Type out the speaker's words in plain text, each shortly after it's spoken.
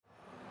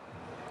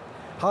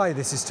Hi,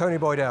 this is Tony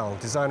Boydell,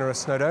 designer of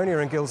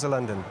Snowdonia and Guilds of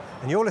London,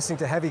 and you're listening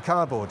to Heavy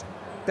Cardboard.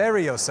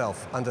 Bury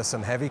yourself under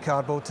some heavy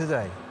cardboard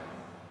today.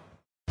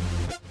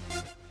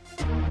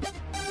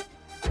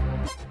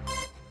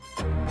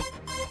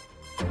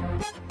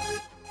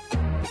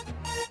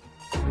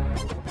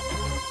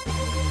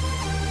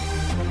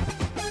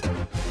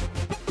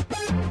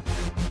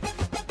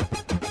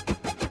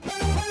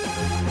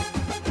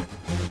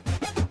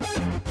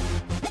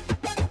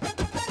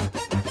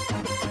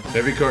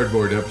 Heavy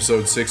Cardboard,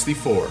 episode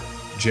 64,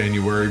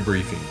 January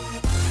briefing.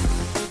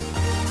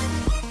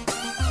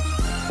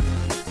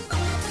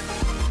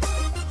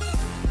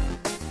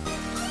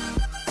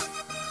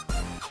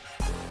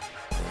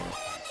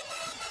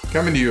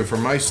 Coming to you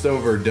from my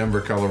Stover,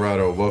 Denver,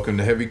 Colorado. Welcome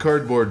to Heavy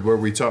Cardboard, where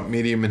we talk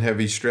medium and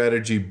heavy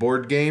strategy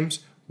board games,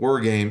 war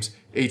games,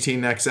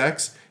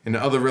 18xx, and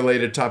other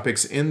related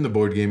topics in the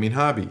board gaming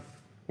hobby.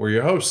 We're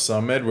your hosts.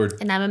 I'm Edward.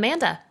 And I'm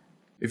Amanda.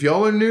 If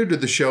y'all are new to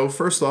the show,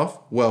 first off,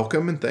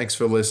 welcome and thanks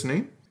for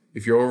listening.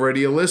 If you're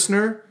already a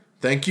listener,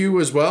 thank you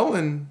as well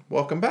and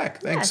welcome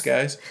back. Thanks,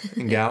 guys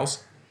and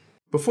gals.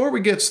 Before we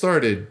get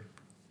started,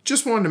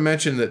 just wanted to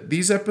mention that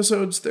these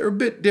episodes, they're a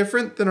bit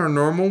different than our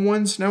normal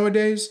ones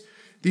nowadays.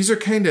 These are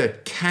kind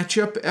of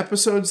catch-up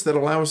episodes that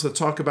allow us to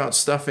talk about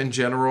stuff in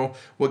general,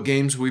 what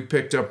games we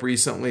picked up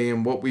recently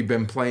and what we've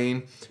been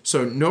playing.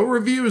 So no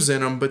reviews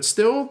in them, but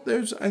still,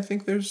 I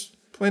think there's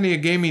plenty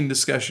of gaming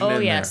discussion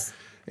in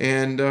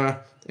there.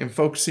 And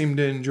folks seem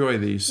to enjoy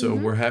these, so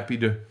we're happy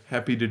to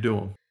do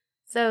them.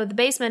 So the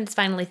basement is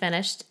finally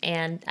finished,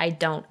 and I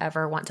don't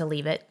ever want to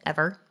leave it,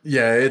 ever.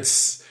 Yeah,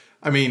 it's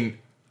the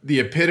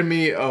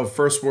epitome of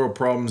first world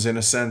problems in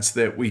a sense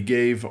that we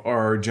gave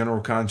our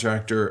general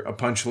contractor a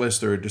punch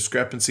list or a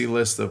discrepancy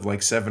list of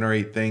like 7 or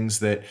 8 things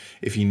that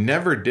if he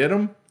never did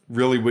them,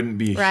 really wouldn't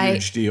be a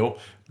huge deal.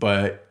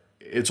 But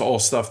it's all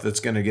stuff that's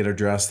going to get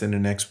addressed in the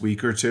next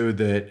week or two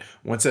that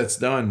once that's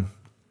done,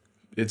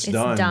 it's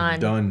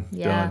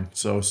done.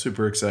 So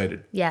super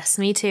excited. Yes,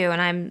 me too.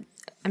 And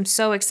I'm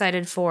so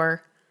excited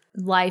for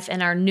life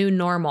and our new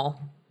normal,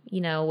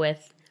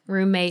 with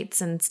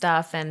roommates and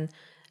stuff. And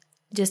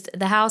just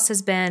the house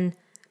has been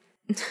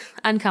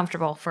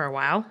uncomfortable for a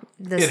while.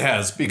 It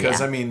has,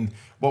 because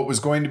what was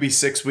going to be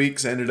 6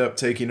 weeks ended up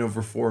taking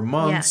over 4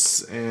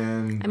 months. Yes.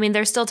 And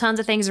there's still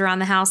tons of things around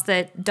the house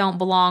that don't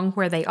belong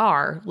where they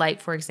are. Like,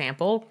 for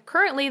example,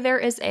 currently there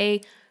is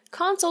a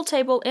console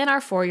table in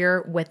our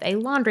foyer with a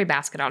laundry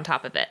basket on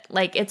top of it.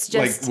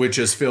 Which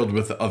is filled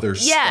with other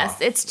stuff.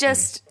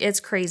 Yes, it's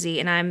crazy.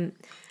 And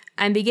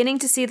I'm beginning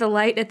to see the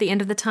light at the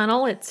end of the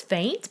tunnel. It's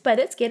faint, but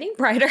it's getting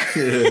brighter.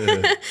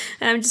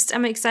 And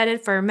I'm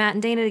excited for Matt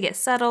and Dana to get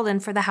settled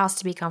and for the house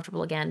to be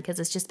comfortable again, because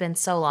it's just been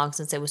so long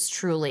since it was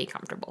truly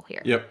comfortable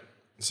here. Yep.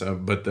 So,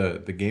 but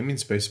the gaming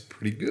space is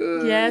pretty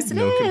good. Yes,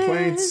 no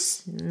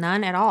complaints.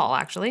 None at all,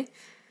 actually.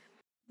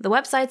 The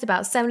website's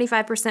about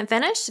 75%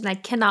 finished, and I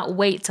cannot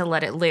wait to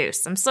let it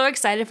loose. I'm so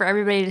excited for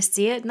everybody to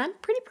see it, and I'm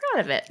pretty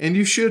proud of it. And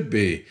you should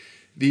be.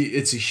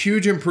 It's a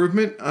huge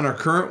improvement on our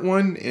current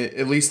one,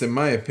 at least in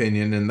my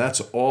opinion, and that's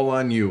all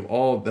on you.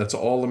 That's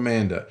all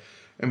Amanda.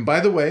 And by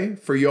the way,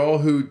 for y'all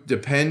who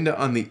depend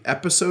on the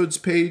episodes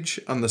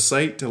page on the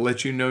site to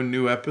let you know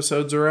new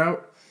episodes are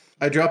out,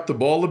 I dropped the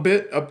ball a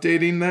bit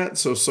updating that,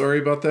 so sorry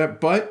about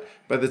that. But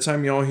by the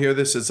time y'all hear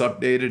this, it's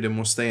updated and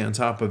we'll stay on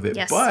top of it.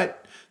 Yes. But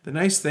the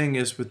nice thing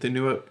is with the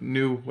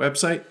new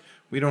website,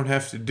 we don't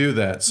have to do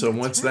that. So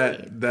once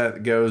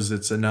that goes,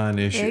 it's a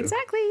non-issue.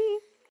 Exactly.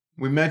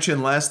 We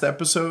mentioned last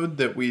episode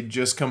that we'd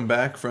just come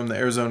back from the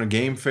Arizona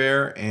Game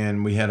Fair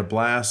and we had a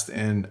blast.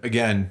 And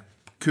again,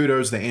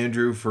 kudos to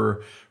Andrew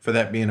for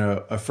that being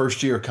a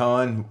first-year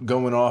con,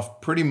 going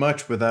off pretty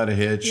much without a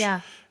hitch.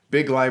 Yeah.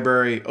 Big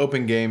library,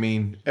 open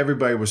gaming,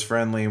 everybody was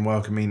friendly and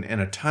welcoming, and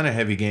a ton of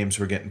heavy games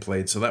were getting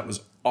played. So that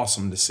was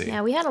awesome to see.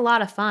 Yeah, we had a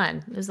lot of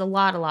fun. It was a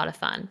lot of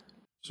fun.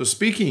 So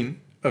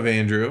speaking of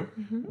Andrew,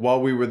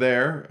 while we were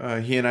there,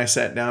 he and I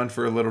sat down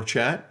for a little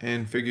chat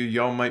and figured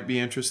y'all might be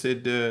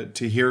interested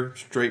to hear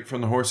straight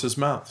from the horse's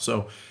mouth.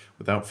 So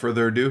without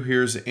further ado,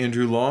 here's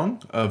Andrew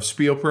Long of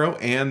Spiel Pro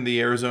and the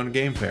Arizona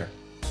Game Fair.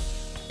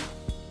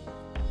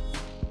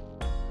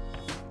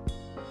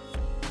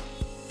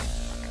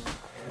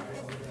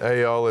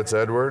 Hey y'all, it's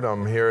Edward.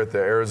 I'm here at the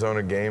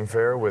Arizona Game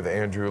Fair with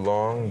Andrew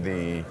Long,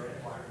 the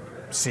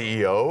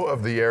CEO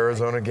of the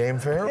Arizona Game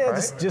Fair, yeah,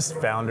 right? just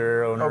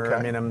founder, owner.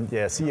 Okay.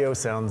 CEO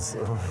sounds a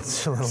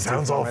little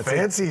sounds all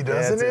fancy,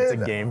 doesn't it? It's a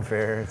game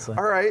fair.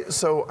 All right,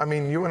 so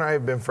you and I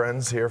have been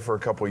friends here for a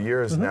couple of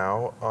years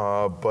now,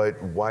 but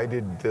why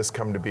did this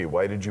come to be?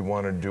 Why did you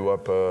want to do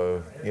up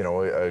a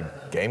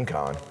game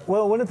con?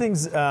 Well, one of the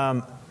things,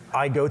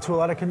 I go to a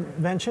lot of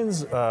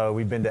conventions.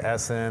 We've been to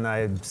Essen.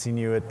 I've seen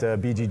you at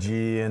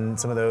BGG and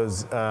some of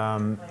those,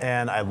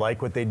 and I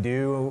like what they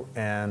do.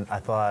 And I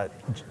thought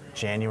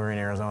January in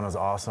Arizona is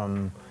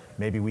awesome.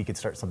 Maybe we could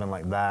start something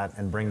like that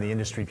and bring the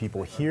industry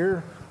people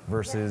here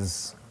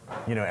versus,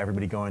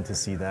 everybody going to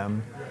see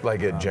them.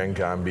 Like at Gen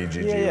Con,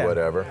 BGG,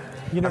 whatever.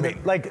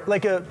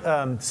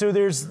 So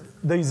there's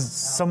these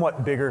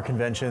somewhat bigger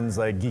conventions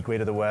like Geekway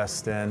to the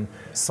West and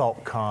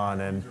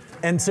SaltCon,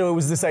 and so it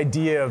was this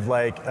idea of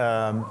like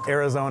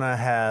Arizona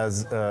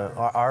has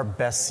our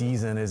best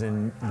season is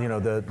in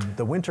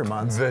the winter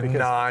months, the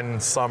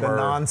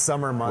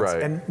non-summer months,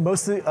 right. And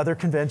most of the other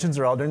conventions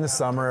are all during the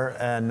summer,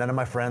 and none of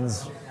my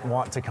friends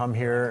want to come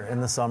here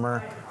in the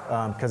summer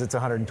because it's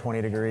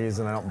 120 degrees,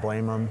 and I don't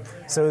blame them.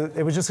 So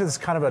it was just this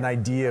kind of an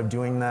idea of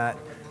doing that.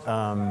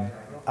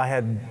 I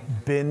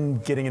had been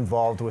getting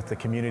involved with the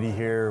community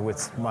here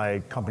with my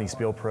company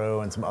Spiel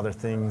Pro and some other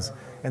things.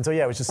 And so,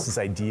 yeah, it was just this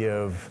idea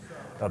of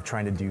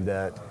trying to do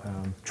that,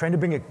 trying to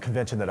bring a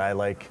convention that I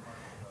like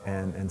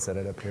and set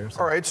it up here.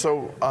 So. All right,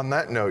 so on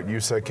that note,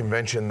 you said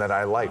convention that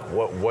I like.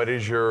 What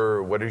is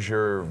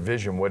your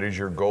vision? What is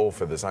your goal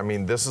for this? I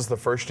mean, this is the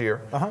first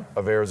year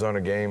of Arizona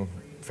Game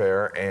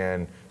Fair,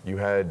 and you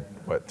had,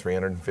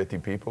 350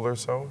 people or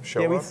so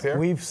show up here?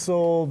 We've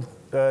sold,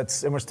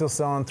 and we're still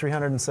selling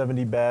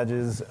 370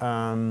 badges.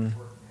 The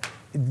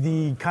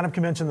kind of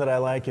convention that I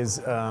like is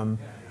quite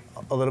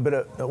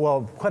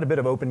a bit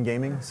of open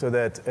gaming, so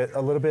that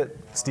a little bit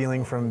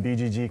stealing from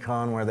BGG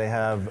Con, where they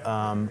have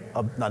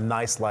a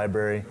nice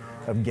library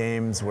of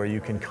games where you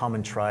can come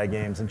and try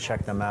games and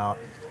check them out.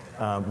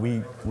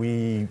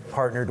 We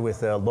partnered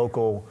with a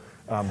local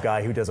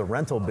guy who does a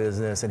rental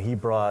business, and he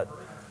brought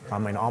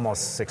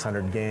almost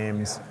 600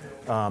 games.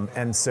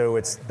 And so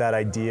it's that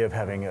idea of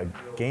having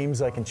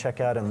games I can check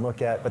out and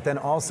look at, but then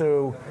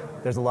also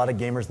there's a lot of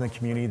gamers in the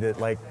community that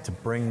like to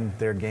bring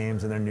their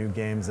games and their new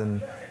games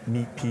and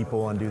meet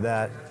people and do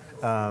that.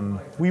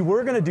 We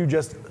were going to do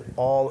just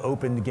all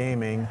open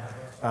gaming,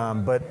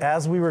 but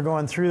as we were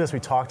going through this, we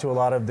talked to a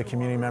lot of the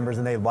community members,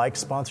 and they like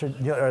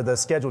or the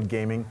scheduled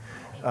gaming.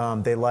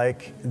 They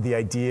like the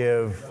idea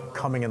of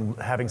coming and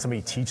having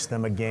somebody teach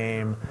them a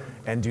game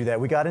and do that.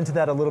 We got into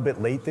that a little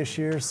bit late this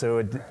year, so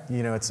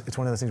it's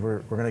one of those things we're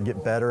going to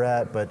get better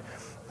at. But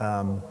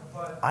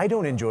I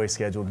don't enjoy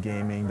scheduled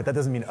gaming, but that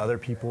doesn't mean other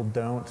people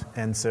don't.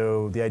 And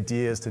so the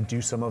idea is to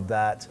do some of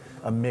that,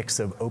 a mix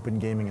of open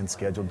gaming and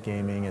scheduled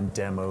gaming and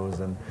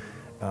demos. And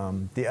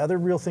the other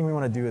real thing we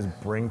want to do is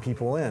bring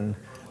people in.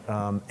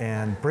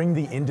 And bring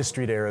the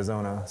industry to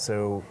Arizona.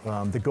 So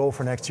the goal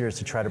for next year is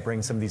to try to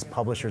bring some of these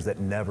publishers that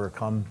never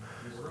come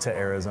to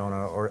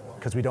Arizona, or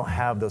because we don't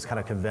have those kind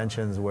of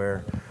conventions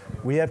where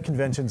we have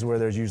conventions where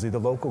there's usually the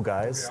local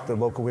guys,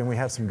 when we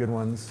have some good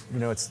ones,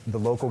 it's the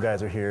local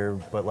guys are here,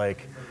 but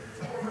like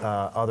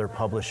other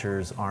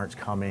publishers aren't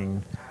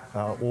coming,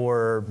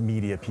 or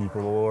media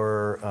people,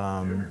 or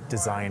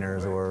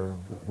designers, or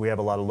we have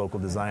a lot of local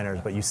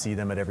designers, but you see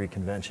them at every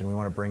convention. We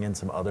want to bring in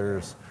some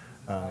others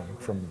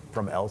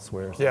from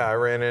elsewhere. So. Yeah, I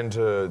ran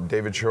into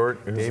David Short,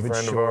 who's a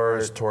friend of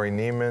ours, Tori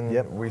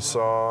Neiman, we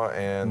saw,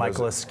 and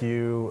Michael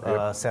Askew,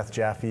 Seth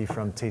Jaffe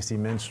from Tasty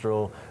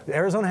Minstrel.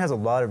 Arizona has a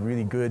lot of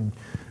really good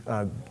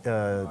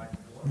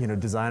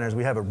designers.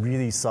 We have a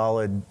really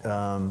solid,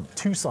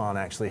 Tucson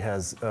actually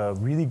has a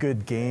really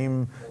good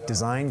game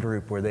design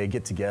group where they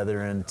get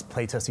together and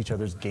play test each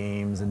other's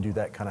games and do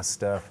that kind of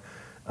stuff.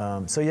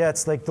 So yeah,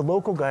 it's like the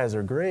local guys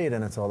are great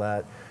and it's all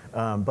that,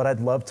 but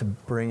I'd love to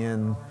bring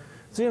in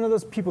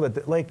those people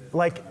that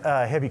like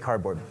Heavy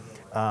Cardboard.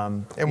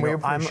 And we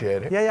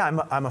appreciate it. Yeah,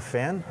 I'm a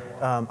fan.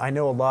 I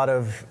know a lot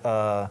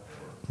of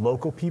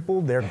local people.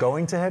 They're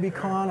going to Heavy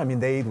Con. I mean,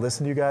 they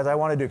listen to you guys. I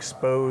wanted to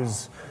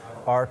expose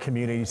our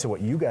community to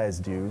what you guys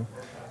do.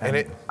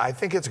 And I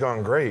think it's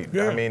gone great.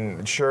 Yeah. I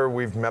mean, sure,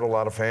 we've met a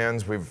lot of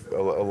fans, we've a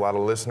lot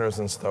of listeners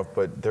and stuff,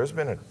 but there's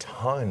been a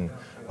ton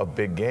of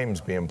big games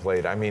being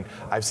played. I mean,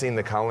 I've seen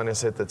the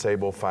Colonists hit the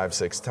table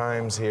 5-6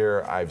 times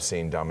here. I've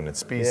seen Dominant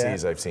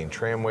Species. I've seen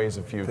Tramways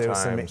a few times. There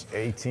was some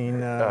 18.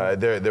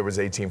 There was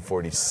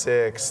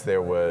 1846.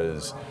 There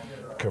was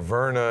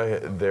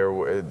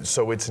Caverna.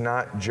 So it's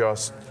not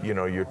just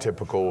your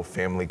typical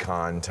family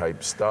con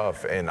type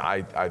stuff, and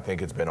I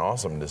think it's been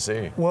awesome to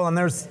see. Well, and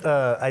there's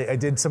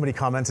somebody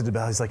commented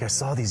about, he's like, I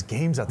saw these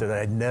games out there that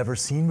I'd never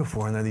seen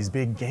before, and they're these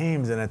big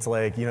games, and it's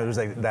like there's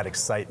like that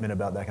excitement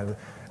about that kind of.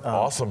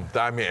 Awesome.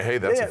 I mean, hey,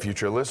 that's a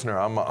future listener.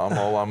 I'm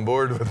all on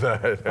board with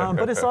that.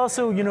 But it's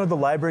also, the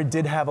library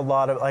did have a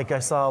lot of, I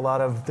saw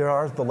there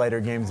are the lighter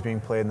games being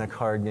played and the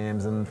card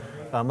games, and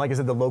like I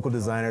said, the local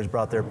designers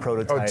brought their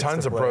prototypes. Oh,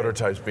 tons of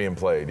prototypes being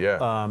played, yeah.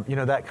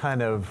 That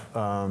kind of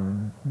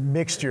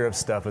mixture of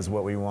stuff is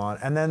what we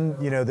want. And then,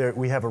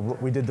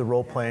 we did the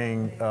role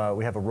playing.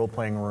 We have a role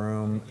playing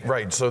room.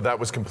 Right. So that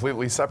was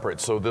completely separate.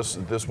 So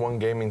this one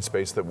gaming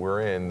space that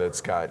we're in,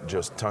 that's got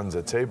just tons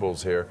of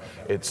tables here.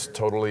 It's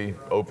totally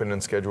open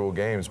and scheduled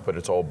games, but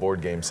it's all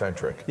board game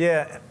centric.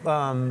 Yeah.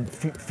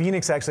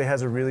 Phoenix actually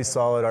has a really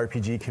solid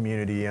RPG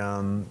community.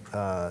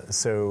 I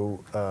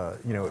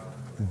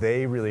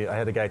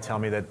had a guy tell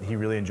me that he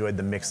really enjoyed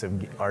the mix of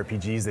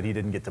RPGs that he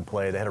didn't get to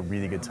play. They had a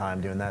really good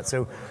time doing that.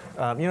 So,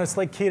 it's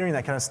like catering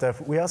that kind of stuff.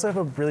 We also have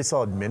a really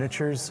solid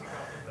miniatures.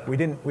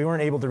 We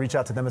weren't able to reach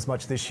out to them as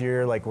much this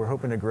year. Like, we're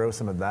hoping to grow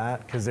some of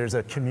that because there's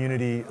a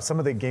community. Some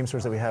of the game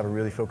stores that we have are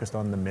really focused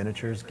on the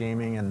miniatures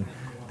gaming, and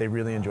they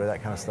really enjoy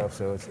that kind of stuff.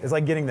 So it's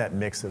like getting that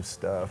mix of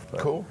stuff. But,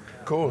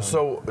 Cool.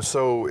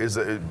 So is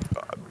it?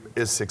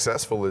 as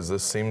successful as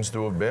this seems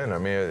to have been, I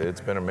mean,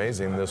 it's been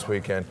amazing this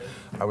weekend.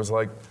 I was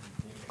like,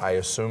 I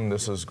assume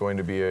this is going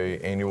to be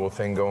an annual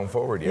thing going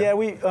forward. Yeah,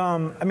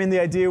 I mean, the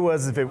idea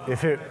was if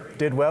it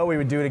did well, we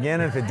would do it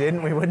again. And if it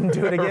didn't, we wouldn't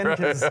do it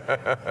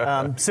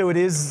again. So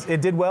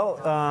it did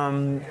well.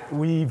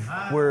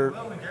 We're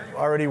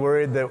already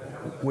worried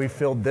that we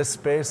filled this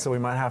space, so we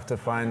might have to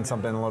find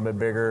something a little bit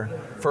bigger.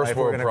 First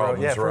world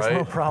problems, right? First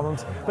world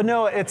problems. But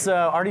no, it's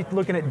already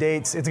looking at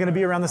dates. It's going to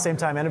be around the same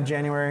time, end of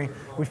January.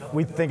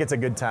 We think it's a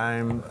good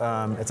time.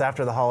 It's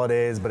after the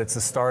holidays, but it's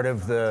the start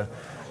of the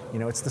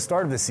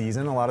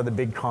season. A lot of the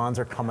big cons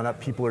are coming up.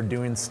 People are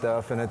doing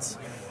stuff, and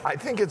I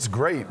think it's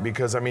great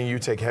because, I mean, you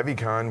take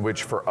HeavyCon,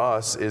 which for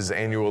us is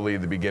annually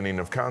the beginning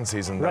of con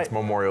season. That's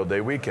right. Memorial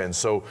Day weekend.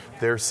 So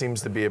there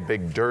seems to be a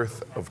big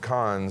dearth of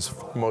cons,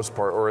 for the most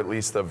part, or at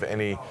least of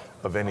any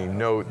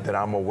note that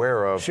I'm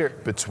aware of. Sure.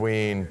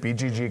 Between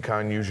BGG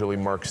Con usually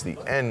marks the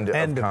end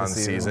of con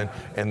season,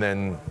 and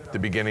then the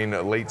beginning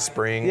of late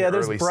spring,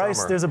 early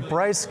summer. There's a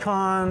Bryce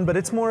Con, but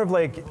it's more of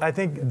like, I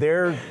think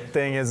their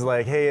thing is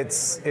like, hey,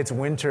 it's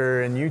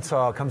winter in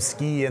Utah, come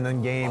ski and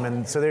then game,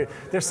 and so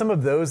there's some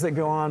of those that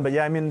go on. But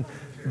yeah, I mean,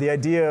 the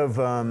idea of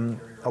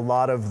a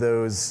lot of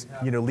those,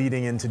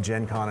 leading into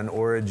Gen Con and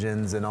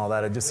Origins and all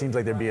that, it just seems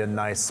like there'd be a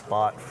nice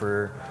spot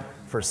for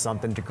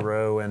something to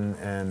grow,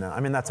 and I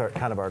mean, that's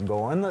kind of our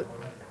goal. And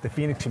the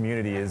Phoenix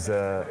community is,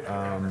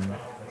 I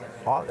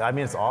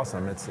mean, it's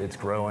awesome. It's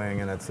growing,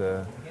 and it's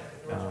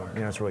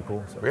really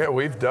cool. So. Yeah,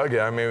 we've dug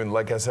it. I mean,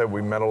 like I said,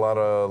 we met a lot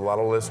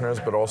of listeners,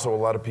 but also a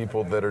lot of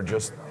people that are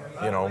just,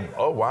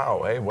 oh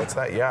wow, hey, what's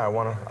that? Yeah, I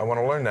want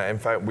to learn that. In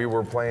fact,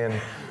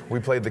 we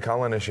played the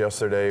Colonists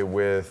yesterday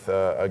with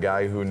a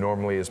guy who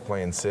normally is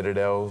playing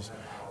Citadels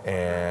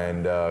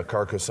and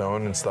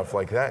Carcassonne and stuff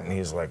like that, and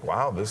he's like,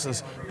 wow,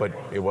 but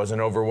it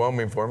wasn't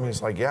overwhelming for him.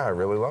 He's like, yeah, I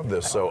really love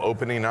this. So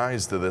opening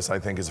eyes to this, I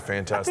think, is a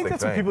fantastic thing. I think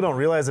that's what people don't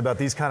realize about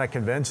these kind of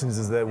conventions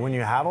is that when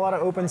you have a lot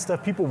of open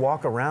stuff, people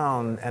walk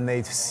around and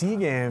they see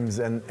games,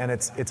 and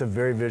it's a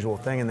very visual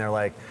thing, and they're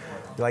like,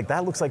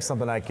 that looks like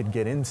something I could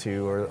get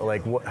into, or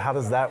like, how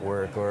does that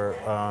work? Or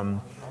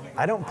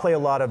I don't play a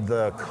lot of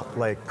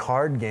the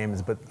card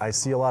games, but I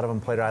see a lot of them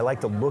played. I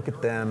like to look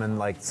at them, and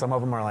like some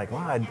of them are like,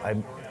 wow,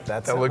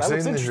 that looks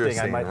interesting.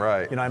 I might,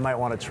 right. I might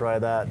want to try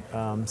that.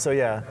 So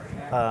yeah,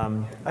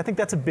 I think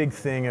that's a big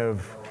thing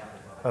of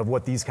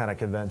what these kind of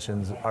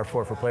conventions are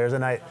for players,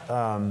 and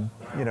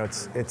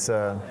it's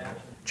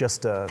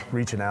just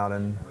reaching out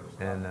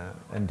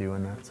and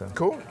doing that. So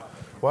cool.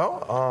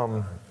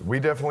 Well, we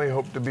definitely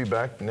hope to be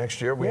back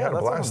next year. We had a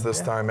blast this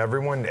time.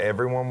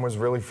 Everyone was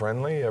really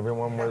friendly.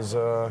 Everyone was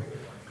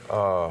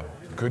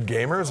good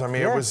gamers. I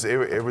mean,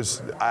 it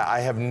was. I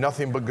have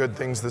nothing but good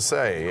things to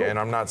say, cool. And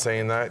I'm not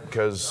saying that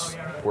because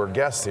we're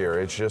guests here.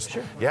 It's just,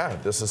 yeah,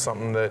 this is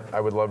something that I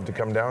would love to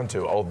come down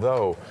to.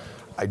 Although,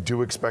 I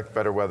do expect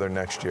better weather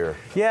next year.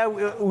 Yeah,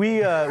 we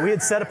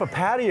had set up a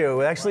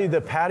patio. Actually,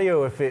 the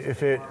patio, if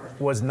it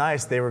was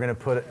nice, they were going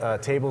to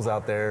put tables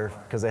out there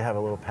because they have a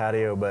little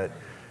patio, but.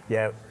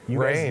 Yeah, you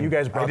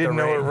guys brought the rain. I didn't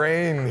know it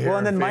rained here. Well,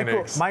 and then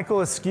Phoenix.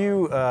 Michael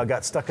Askew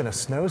got stuck in a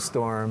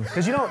snowstorm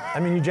because you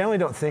generally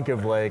don't think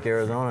of like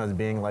Arizona as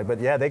being like,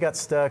 but yeah, they got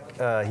stuck.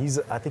 I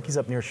think he's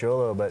up near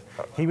Sholo, but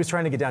he was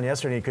trying to get down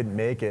yesterday and he couldn't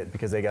make it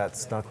because they got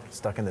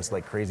stuck in this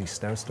like crazy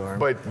snowstorm.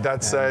 But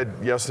that said,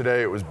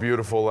 yesterday it was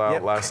beautiful out.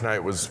 Yep. Last night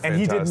was fantastic. And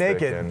he did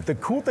make it. The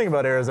cool thing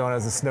about Arizona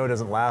is the snow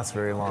doesn't last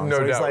very long. No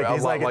so doubt.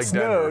 He's like it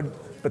snowed. Denver.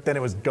 But then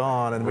it was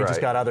gone, and we just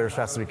got out there as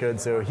fast as we could.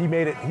 So he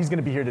made it. He's going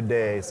to be here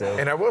today. So.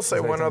 And I will say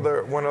one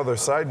other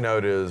side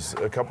note is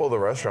a couple of the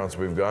restaurants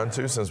we've gone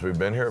to since we've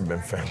been here have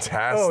been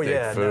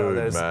fantastic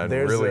food, man.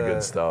 Really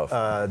good stuff.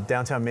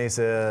 Downtown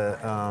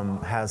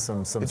Mesa has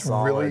some it's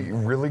solid,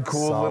 really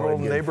cool little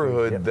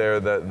neighborhood there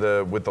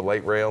that with the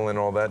light rail and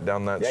all that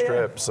down that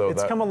strip. Yeah. So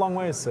it's come a long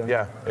way. So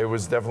yeah, it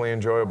was definitely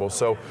enjoyable.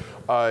 So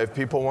if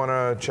people want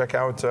to check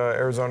out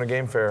Arizona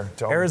Game Fair,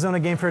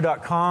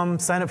 ArizonaGameFair.com.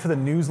 Sign up for the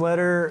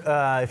newsletter.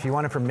 If you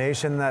want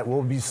information, that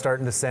we'll be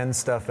starting to send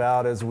stuff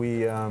out as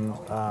we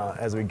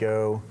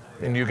go.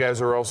 And you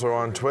guys are also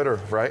on Twitter,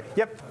 right?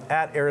 Yep,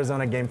 at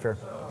Arizona Game Fair.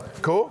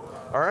 Cool.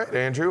 All right,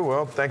 Andrew.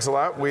 Well, thanks a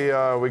lot. We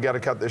got to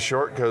cut this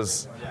short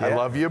because I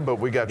love you, but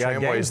we got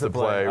Tramways to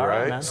play,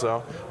 right?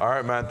 So, all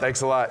right, man.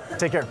 Thanks a lot.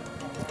 Take care.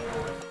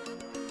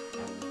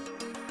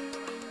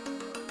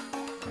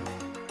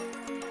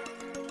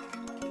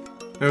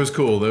 That was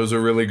cool. That was a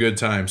really good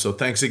time. So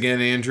thanks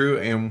again, Andrew,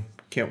 and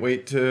can't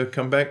wait to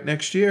come back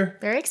next year.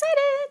 Very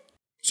excited.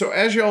 So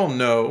as you all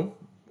know,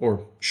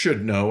 or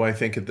should know, I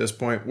think at this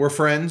point, we're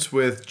friends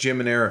with Jim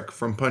and Eric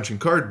from Punch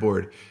and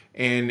Cardboard.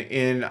 And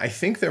in, I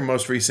think, their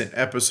most recent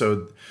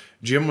episode,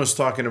 Jim was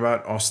talking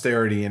about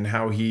austerity and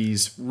how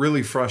he's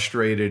really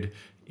frustrated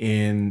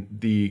in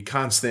the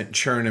constant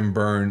churn and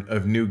burn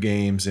of new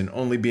games and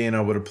only being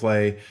able to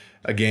play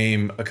a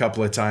game a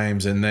couple of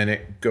times and then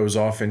it goes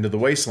off into the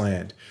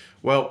wasteland.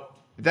 Well,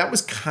 that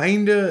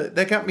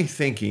got me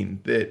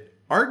thinking that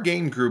our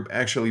game group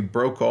actually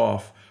broke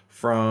off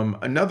from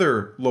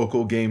another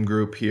local game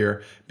group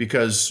here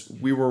because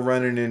we were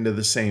running into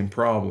the same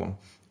problem.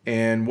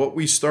 And what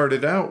we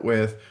started out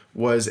with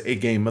was a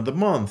game of the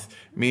month,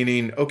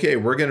 meaning, okay,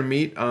 we're going to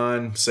meet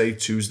on, say,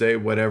 Tuesday,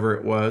 whatever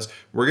it was.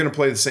 We're going to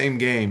play the same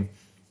game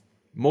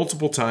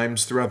multiple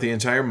times throughout the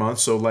entire month.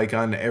 So like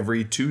on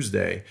every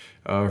Tuesday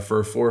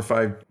for 4 or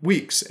 5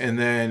 weeks. And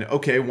then,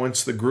 okay,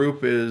 once the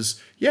group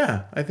is,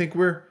 yeah, I think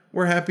we're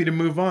happy to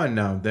move on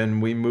now.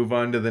 Then we move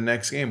on to the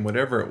next game,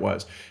 whatever it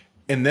was.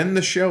 And then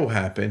the show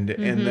happened.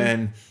 And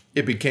then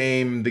it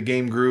became the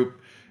game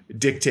group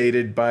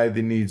dictated by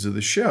the needs of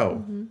the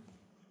show.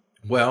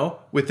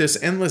 Well, with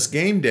this endless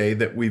game day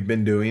that we've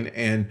been doing,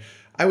 and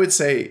I would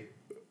say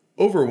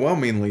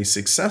overwhelmingly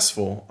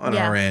successful on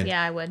our end.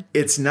 Yeah, I would.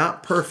 It's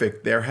not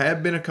perfect. There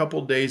have been a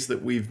couple days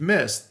that we've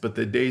missed, but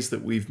the days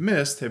that we've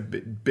missed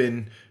have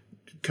been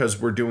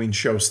because we're doing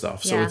show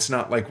stuff. So it's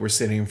not like we're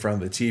sitting in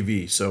front of the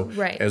TV. So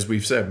as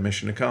we've said,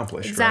 mission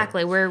accomplished.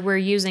 Exactly. Right? We're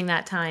using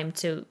that time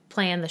to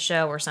plan the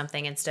show or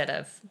something instead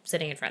of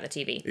sitting in front of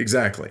the TV.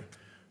 Exactly.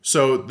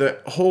 So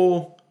the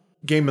whole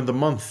game of the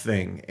month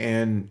thing,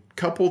 and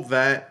couple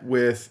that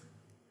with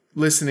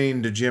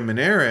listening to Jim and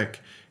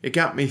Eric, it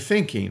got me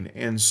thinking.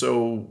 And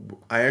so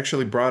I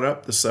actually brought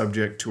up the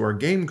subject to our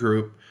game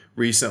group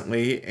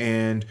recently,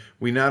 and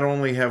we not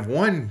only have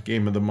one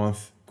game of the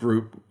month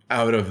group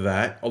out of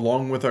that,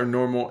 along with our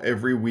normal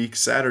every week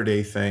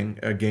Saturday thing,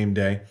 a game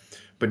day,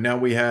 but now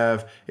we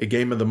have a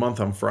game of the month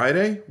on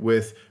Friday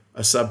with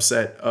a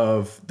subset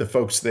of the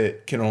folks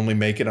that can only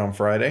make it on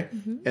Friday,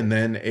 and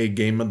then a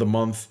game of the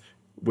month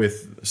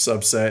with a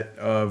subset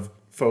of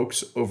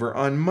folks over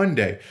on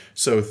Monday.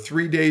 So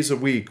 3 days a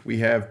week we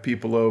have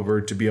people over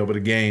to be able to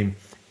game,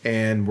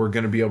 and we're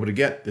going to be able to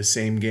get the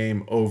same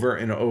game over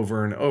and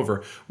over and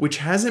over, which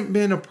hasn't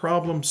been a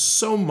problem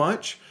so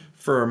much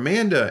for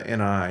Amanda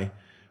and I,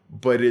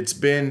 but it's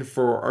been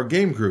for our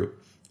game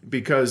group,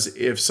 because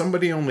if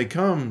somebody only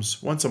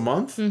comes once a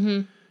month,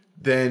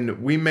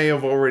 then we may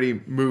have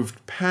already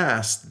moved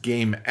past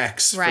game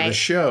X for the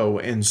show.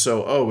 And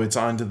so, it's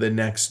on to the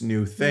next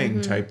new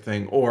thing type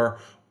thing, or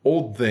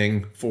old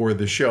thing for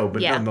the show.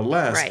 But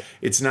nonetheless,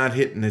 it's not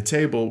hitting the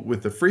table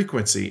with the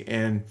frequency.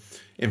 And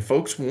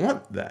folks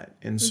want that.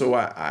 And so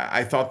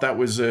I thought that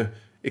was a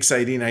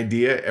exciting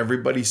idea.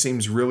 Everybody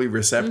seems really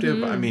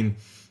receptive. I mean,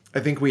 I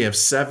think we have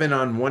 7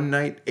 on one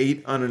night,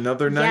 8 on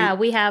another night. Yeah,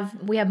 we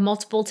have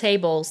multiple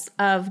tables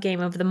of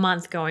game of the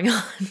month going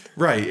on.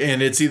 Right,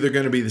 and it's either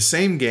going to be the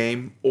same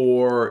game,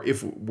 or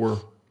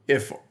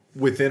if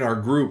within our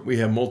group we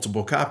have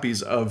multiple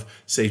copies of,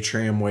 say,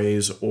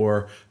 Tramways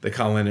or The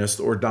Colonist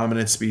or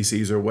Dominant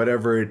Species or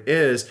whatever it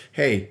is,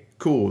 hey,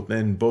 cool,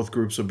 then both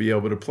groups will be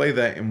able to play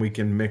that, and we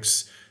can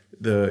mix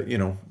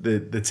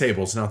the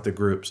tables, not the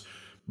groups.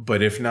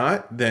 But if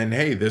not, then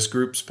hey, this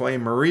group's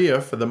playing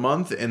Maria for the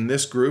month, and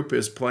this group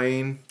is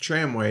playing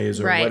Tramways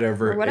or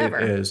whatever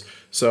it is.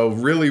 So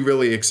really,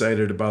 really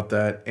excited about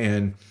that,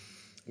 and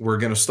we're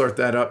going to start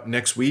that up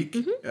next week,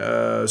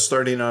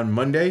 starting on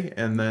Monday,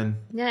 and then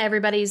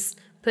everybody's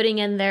putting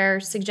in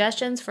their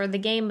suggestions for the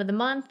game of the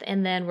month,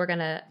 and then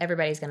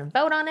everybody's gonna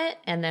vote on it,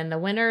 and then the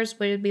winners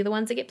would be the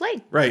ones that get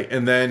played. Right,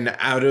 and then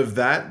out of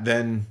that,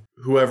 then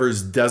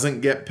whoever's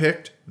doesn't get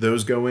picked,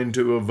 those go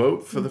into a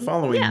vote for the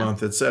following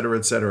month, et cetera,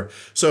 et cetera.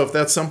 So if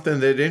that's something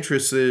that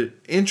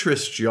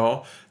interests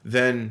y'all,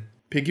 then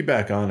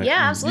piggyback on it.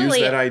 Yeah, absolutely.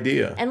 Use that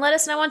idea. And let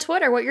us know on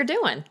Twitter what you're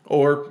doing.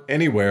 Or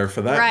anywhere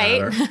for that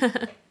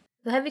matter.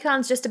 The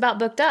HeavyCon's just about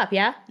booked up,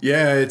 yeah?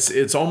 Yeah,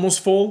 it's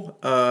almost full.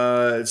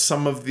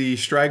 Some of the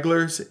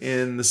stragglers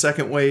in the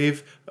second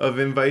wave of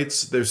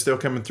invites, they're still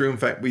coming through. In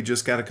fact, we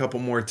just got a couple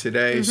more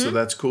today, so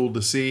that's cool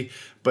to see.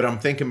 But I'm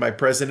thinking by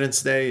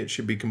President's Day, it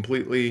should be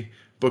completely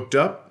booked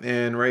up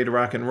and ready to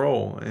rock and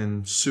roll.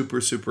 And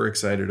super, super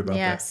excited about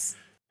that.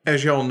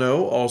 As y'all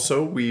know,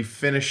 also, we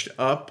finished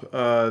up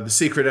the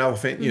Secret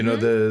Elephant,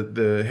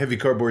 the Heavy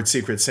Cardboard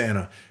Secret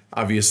Santa,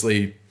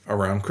 obviously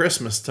around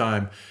Christmas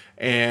time.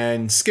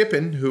 And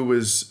Skippin, who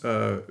was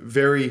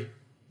very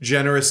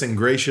generous and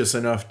gracious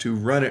enough to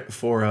run it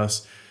for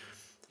us,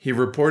 he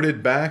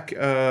reported back,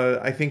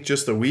 I think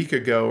just a week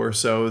ago or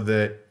so,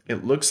 that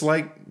it looks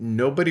like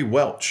nobody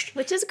welched.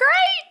 Which is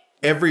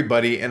great!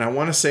 Everybody, and I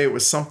want to say it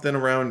was something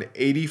around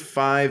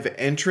 85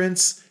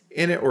 entrants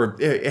in it, or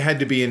it had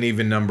to be an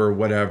even number,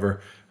 whatever.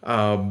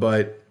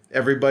 But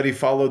everybody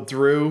followed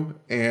through,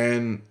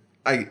 and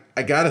I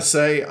gotta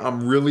say,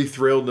 I'm really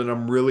thrilled and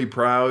I'm really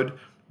proud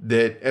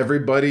that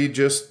everybody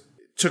just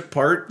took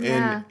part,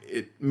 and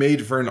it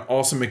made for an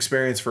awesome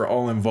experience for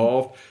all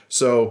involved.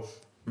 So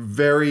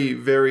very,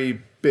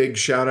 very big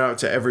shout out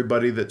to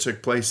everybody that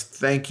took place.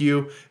 Thank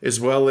you, as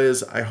well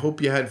as I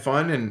hope you had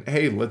fun, and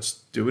hey, let's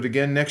do it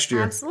again next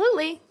year.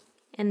 Absolutely.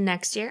 And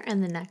next year,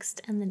 and the next,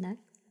 and the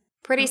next.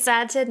 Pretty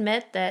sad to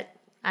admit that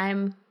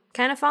I'm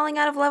kind of falling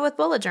out of love with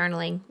bullet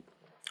journaling.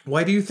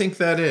 Why do you think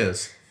that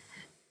is?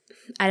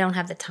 I don't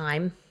have the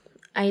time.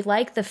 I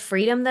like the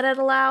freedom that it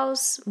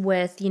allows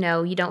with,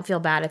 you don't feel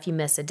bad if you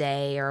miss a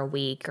day or a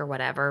week or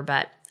whatever,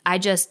 but I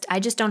just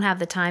don't have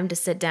the time to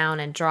sit down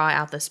and draw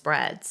out the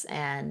spreads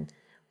and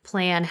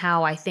plan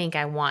how I think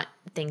I want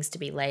things to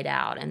be laid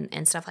out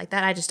and stuff like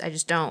that. I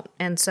just don't.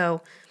 And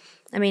so,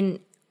 I mean,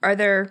 are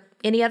there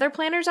any other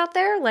planners out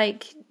there?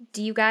 Like,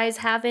 do you guys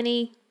have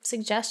any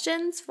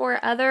suggestions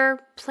for other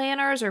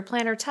planners or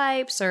planner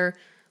types or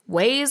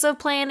ways of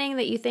planning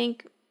that you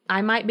think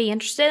I might be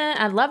interested in?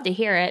 I'd love to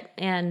hear it.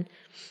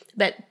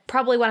 But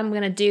probably what I'm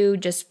going to do,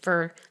 just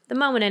for the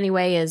moment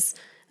anyway, is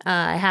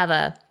I have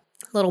a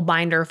little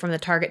binder from the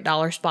Target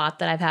Dollar Spot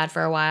that I've had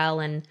for a while,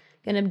 and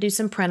going to do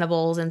some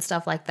printables and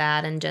stuff like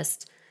that, and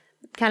just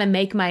kind of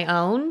make my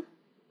own,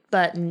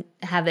 but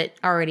have it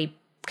already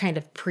kind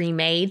of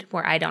pre-made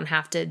where I don't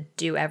have to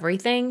do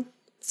everything,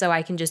 so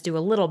I can just do a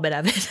little bit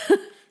of it.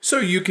 So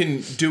you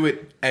can do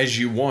it as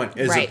you want,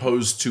 as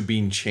opposed to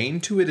being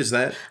chained to it. Is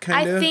that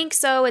kind of? I think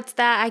so. It's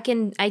that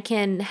I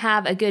can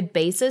have a good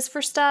basis for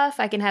stuff.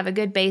 I can have a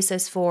good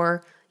basis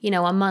for,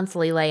 a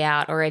monthly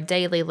layout or a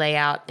daily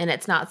layout, and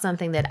it's not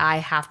something that I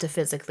have to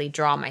physically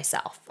draw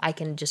myself. I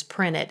can just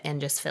print it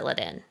and just fill it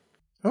in.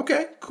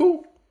 Okay,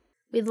 cool.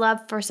 We'd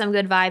love for some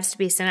good vibes to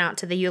be sent out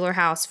to the Euler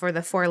house for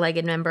the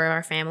 4-legged member of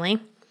our family.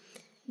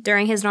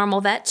 During his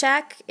normal vet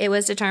check, it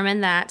was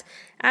determined that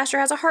Asher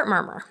has a heart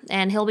murmur,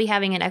 and he'll be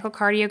having an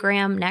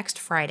echocardiogram next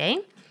Friday,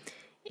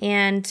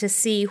 and to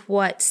see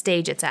what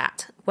stage it's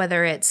at,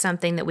 whether it's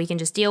something that we can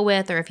just deal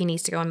with or if he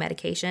needs to go on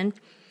medication.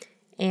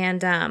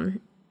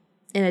 And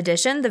in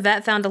addition, the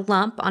vet found a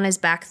lump on his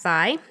back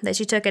thigh that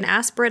she took an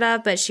aspirate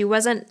of, but she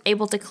wasn't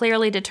able to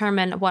clearly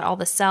determine what all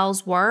the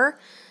cells were,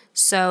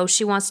 so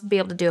she wants to be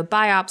able to do a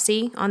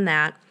biopsy on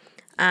that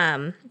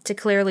to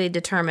clearly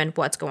determine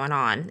what's going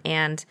on.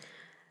 And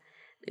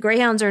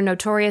greyhounds are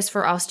notorious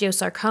for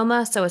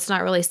osteosarcoma, so it's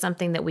not really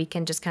something that we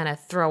can just kind of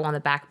throw on the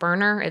back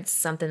burner. It's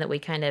something that we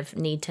kind of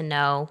need to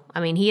know. I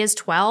mean, he is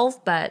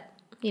 12, but,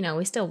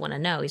 we still want to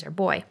know. He's our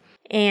boy.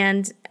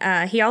 And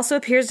he also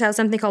appears to have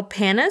something called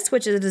pannus,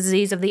 which is a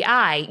disease of the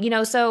eye.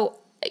 So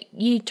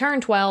you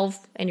turn 12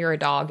 and you're a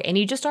dog and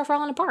you just start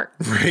falling apart.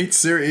 Right,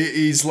 sir.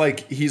 He's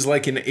like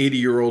an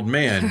 80-year-old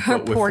man,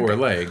 but with 4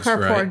 legs. Our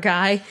right? Poor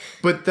guy.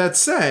 But that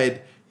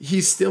said,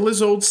 he's still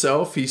his old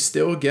self. He's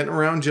still getting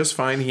around just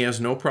fine. He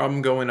has no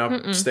problem going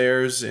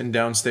upstairs and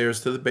downstairs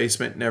to the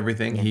basement and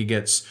everything. Yeah. He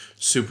gets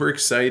super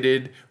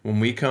excited when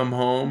we come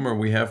home or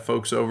we have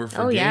folks over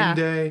for game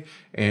day.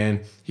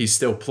 And he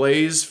still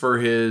plays for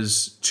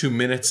his 2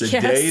 minutes a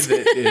day.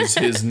 That is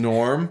his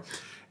norm.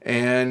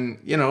 And,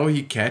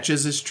 he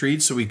catches his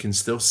treats so he can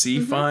still see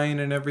fine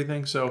and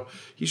everything. So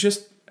he's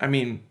just,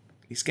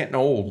 he's getting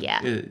old,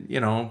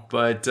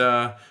 but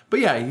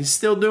yeah, he's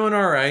still doing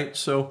all right.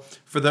 So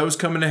for those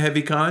coming to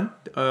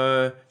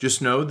HeavyCon,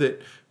 just know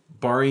that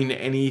barring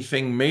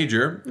anything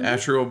major,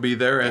 Asher will be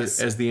there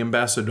as the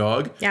ambassador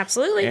dog.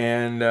 Absolutely.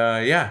 And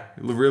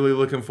really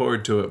looking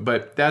forward to it.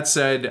 But that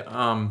said,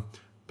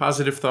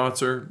 positive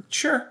thoughts are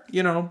sure,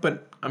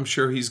 but I'm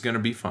sure he's going to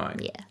be fine.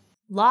 Yeah.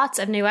 Lots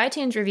of new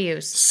iTunes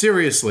reviews.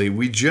 Seriously,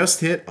 we just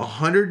hit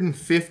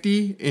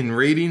 150 in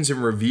ratings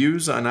and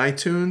reviews on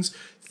iTunes.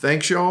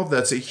 Thanks, y'all.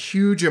 That's a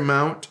huge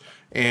amount.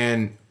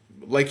 And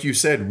like you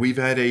said, we've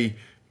had a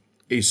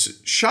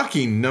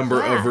shocking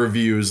number of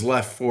reviews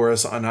left for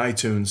us on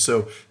iTunes.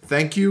 So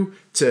thank you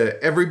to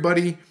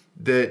everybody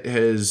that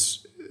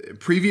has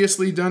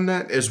previously done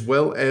that, as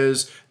well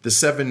as the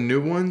 7 new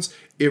ones.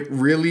 It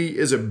really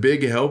is a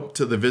big help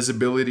to the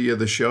visibility of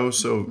the show.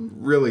 So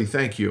really,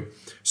 thank you.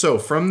 So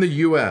from the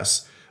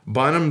U.S.,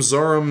 Bonham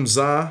Zaram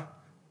Za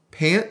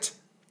Pant.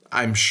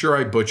 I'm sure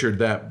I butchered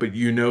that, but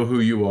you know who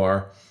you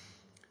are.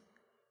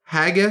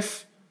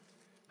 Haggith,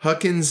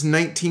 Huckins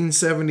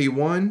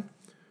 1971,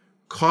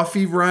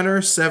 Coffee Runner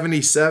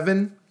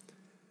 77,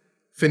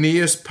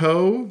 Phineas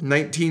Poe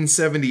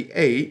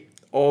 1978,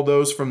 all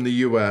those from the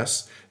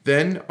U.S.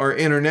 Then our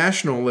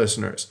international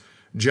listeners,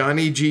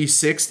 Johnny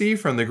G60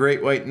 from the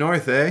Great White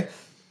North, and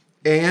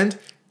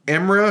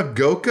Emra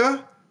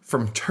Goka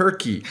from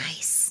Turkey.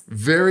 Nice.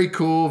 Very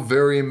cool,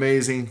 very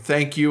amazing.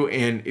 Thank you.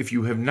 And if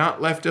you have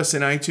not left us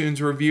an iTunes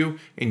review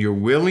and you're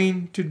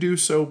willing to do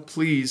so,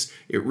 please.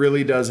 It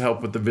really does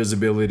help with the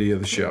visibility of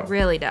the show. It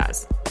really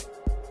does.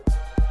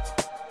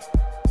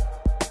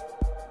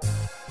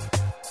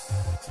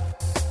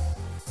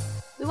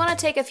 We want to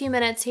take a few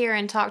minutes here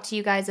and talk to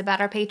you guys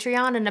about our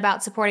Patreon and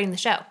about supporting the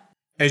show.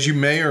 As you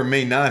may or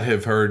may not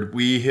have heard,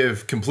 we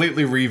have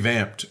completely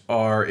revamped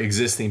our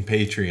existing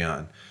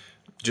Patreon.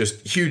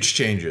 Just huge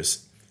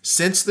changes.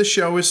 Since the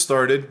show has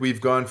started, we've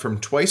gone from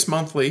twice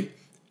monthly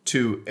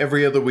to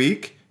every other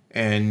week,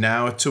 and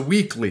now to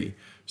weekly.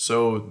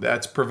 So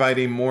that's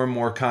providing more and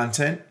more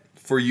content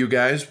for you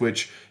guys,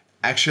 which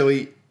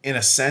actually, in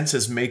a sense,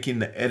 is making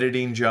the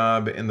editing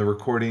job and the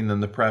recording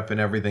and the prep and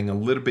everything a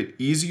little bit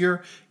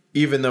easier,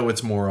 even though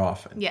it's more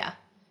often. Yeah,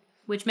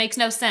 which makes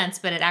no sense,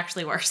 but it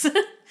actually works.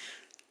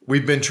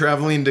 We've been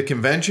traveling to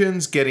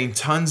conventions, getting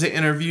tons of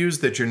interviews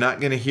that you're not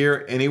going to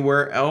hear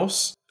anywhere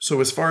else. So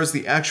as far as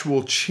the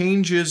actual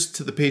changes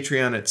to the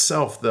Patreon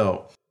itself,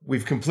 though,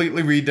 we've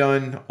completely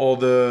redone all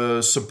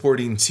the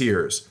supporting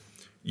tiers.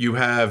 You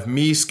have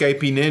me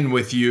Skyping in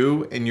with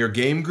you and your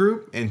game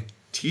group and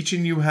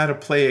teaching you how to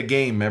play a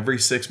game every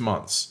 6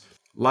 months.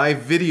 Live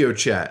video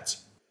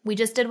chats. We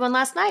just did one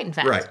last night, in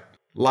fact. Right.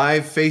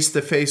 Live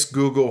face-to-face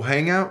Google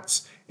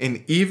Hangouts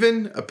and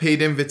even a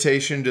paid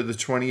invitation to the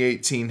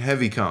 2018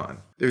 HeavyCon.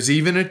 There's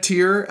even a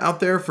tier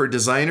out there for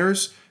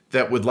designers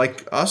that would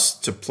like us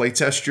to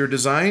playtest your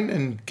design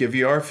and give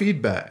you our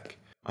feedback.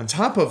 On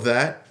top of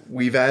that,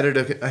 we've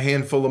added a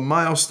handful of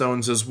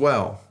milestones as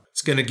well.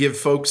 It's going to give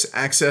folks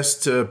access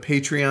to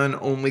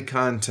Patreon-only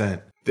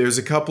content. There's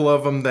a couple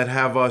of them that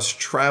have us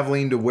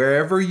traveling to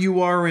wherever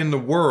you are in the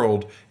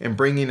world and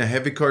bringing a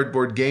Heavy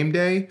Cardboard game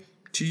day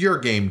to your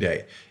game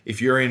day.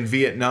 If you're in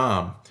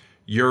Vietnam,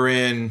 you're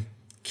in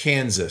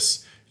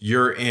Kansas,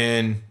 you're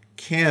in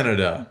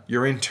Canada,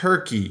 you're in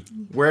Turkey,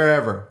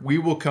 wherever, we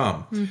will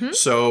come.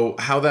 So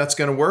how that's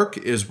going to work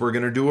is we're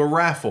going to do a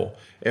raffle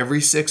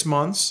every 6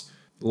 months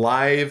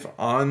live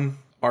on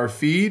our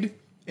feed,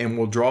 and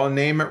we'll draw a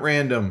name at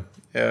random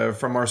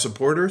from our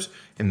supporters,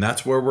 and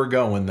that's where we're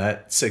going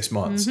that 6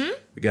 months.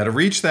 We got to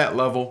reach that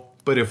level,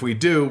 but if we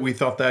do, we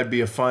thought that'd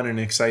be a fun and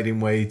exciting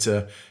way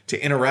to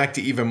interact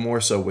even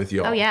more so with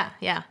y'all. Oh,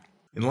 yeah.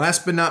 And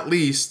last but not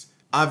least,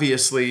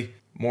 obviously,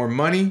 more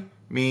money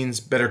means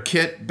better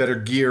kit, better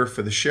gear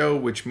for the show,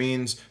 which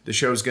means the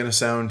show's going to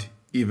sound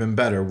even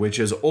better, which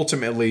is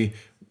ultimately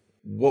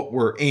what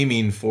we're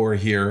aiming for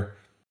here.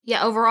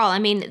 Yeah, overall, I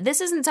mean,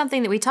 this isn't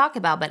something that we talk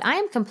about, but I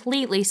am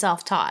completely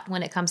self-taught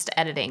when it comes to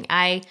editing.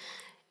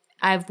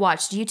 I've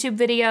watched YouTube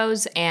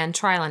videos and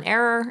trial and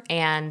error,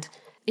 and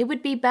it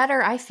would be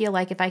better, I feel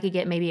like, if I could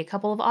get maybe a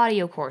couple of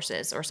audio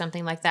courses or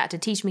something like that to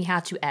teach me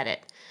how to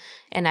edit.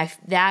 And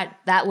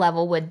that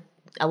level would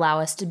allow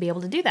us to be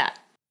able to do that.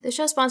 The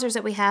show sponsors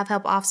that we have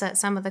help offset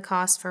some of the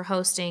costs for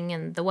hosting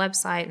and the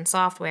website and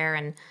software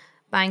and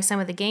buying some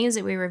of the games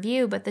that we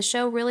review, but the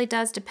show really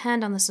does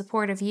depend on the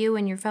support of you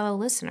and your fellow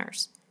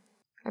listeners.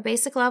 Our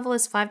basic level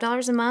is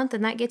 $5 a month,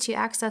 and that gets you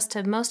access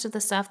to most of the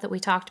stuff that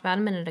we talked about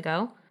a minute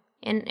ago.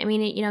 And I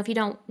mean, if you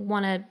don't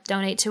want to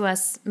donate to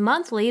us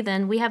monthly,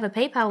 then we have a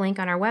PayPal link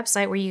on our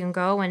website where you can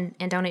go and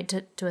donate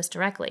to us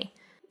directly.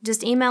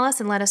 Just email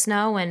us and let us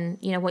know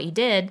what you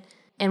did,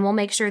 and we'll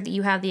make sure that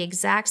you have the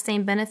exact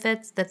same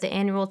benefits that the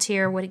annual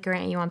tier would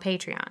grant you on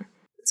Patreon.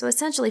 So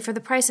essentially, for the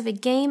price of a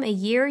game a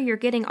year, you're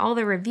getting all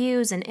the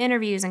reviews and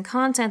interviews and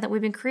content that we've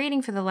been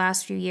creating for the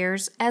last few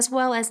years, as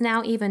well as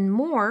now even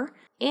more.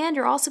 And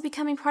you're also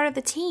becoming part of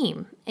the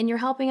team, and you're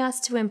helping us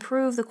to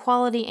improve the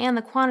quality and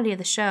the quantity of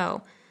the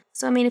show.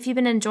 So, I mean, if you've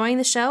been enjoying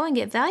the show and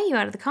get value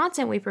out of the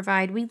content we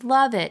provide, we'd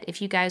love it if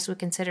you guys would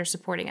consider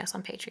supporting us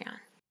on Patreon.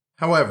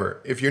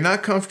 However, if you're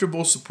not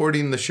comfortable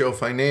supporting the show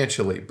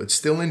financially, but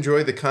still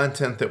enjoy the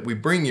content that we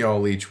bring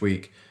y'all each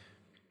week,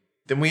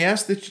 then we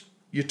ask that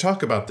you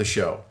talk about the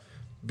show,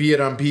 be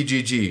it on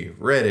BGG,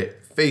 Reddit,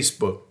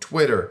 Facebook,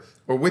 Twitter,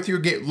 or with your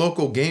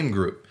local game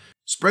group.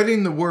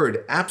 Spreading the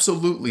word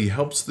absolutely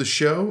helps the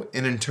show,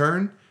 and in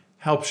turn,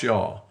 helps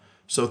y'all.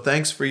 So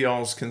thanks for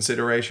y'all's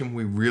consideration.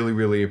 We really,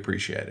 really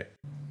appreciate it.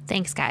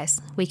 Thanks,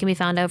 guys. We can be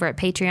found over at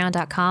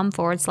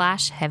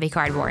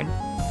patreon.com/heavycardboard.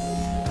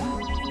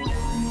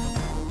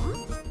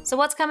 So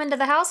what's coming to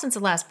the house since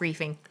the last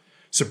briefing?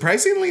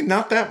 Surprisingly,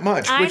 not that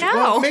much. I know.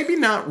 Well, maybe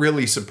not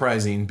really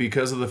surprising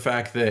because of the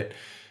fact that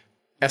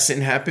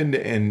Essen happened,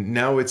 and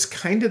now it's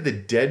kind of the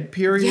dead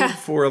period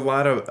for a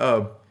lot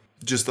of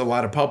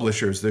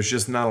publishers. There's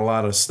just not a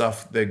lot of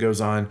stuff that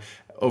goes on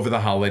over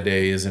the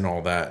holidays and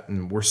all that.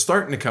 And we're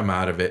starting to come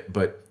out of it,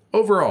 but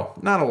overall,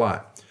 not a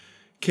lot.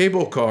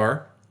 Cable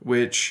Car,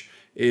 which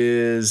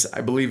is,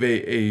 I believe,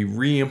 a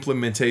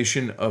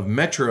re-implementation of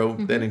Metro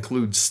that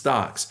includes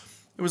stocks.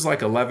 It was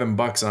like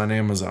 $11 on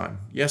Amazon.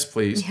 Yes,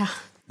 please. Yeah.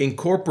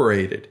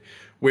 Incorporated,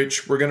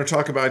 which we're going to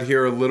talk about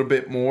here a little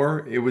bit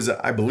more. It was,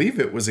 I believe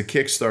it was a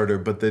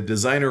Kickstarter, but the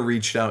designer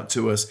reached out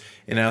to us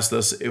and asked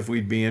us if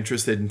we'd be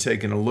interested in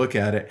taking a look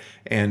at it.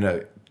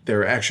 And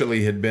there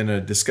actually had been a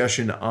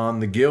discussion on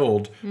the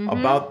Guild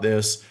about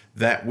this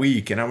that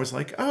week. And I was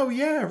like, oh,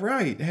 yeah,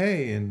 right.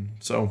 Hey. And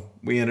so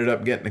we ended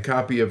up getting a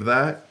copy of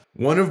that.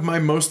 One of my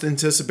most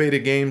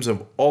anticipated games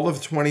of all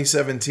of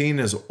 2017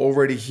 is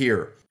already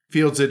here.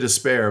 Fields of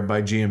Despair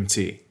by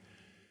GMT.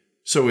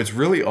 So it's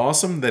really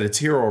awesome that it's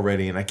here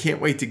already, and I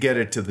can't wait to get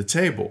it to the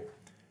table.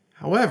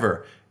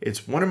 However,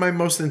 it's one of my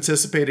most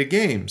anticipated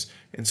games.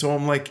 And so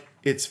I'm like,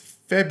 it's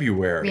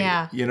February,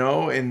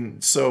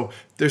 and so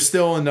there's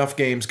still enough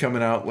games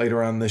coming out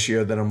later on this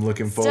year that I'm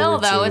looking forward to. Still,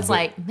 though, it's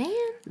like, man.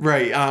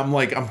 Right.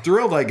 I'm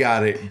thrilled I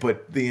got it,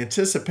 but the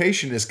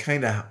anticipation is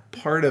kind of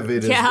part of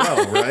it as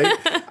well,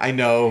 right? I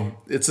know,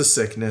 it's a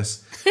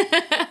sickness.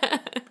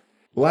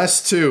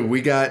 Last two, we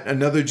got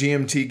another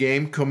GMT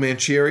game,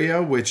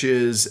 Comancheria, which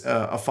is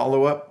a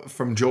follow-up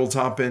from Joel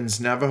Toppin's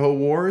Navajo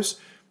Wars.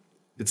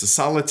 It's a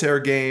solitaire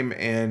game,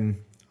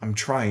 and I'm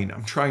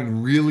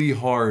trying really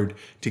hard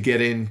to get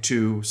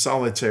into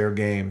solitaire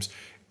games,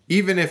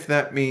 even if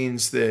that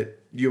means that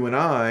you and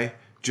I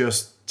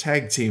just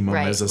tag team them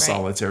as a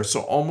solitaire. So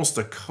almost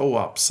a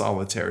co-op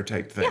solitaire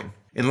type thing. Yeah.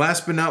 And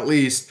last but not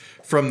least,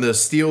 from the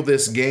Steal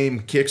This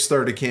Game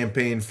Kickstarter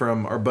campaign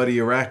from our buddy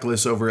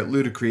Heracles over at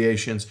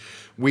Ludicreations,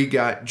 we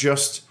got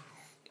just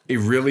a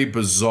really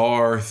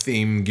bizarre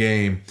theme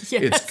game.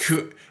 Yes.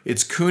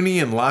 It's Kuni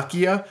and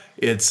Lakia.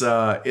 It's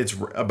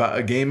about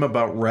a game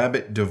about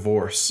rabbit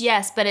divorce.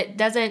 Yes, but it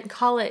doesn't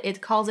call it.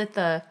 It calls it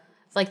the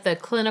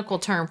clinical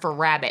term for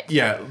rabbit.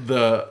 Yeah,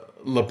 the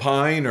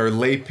Lapine or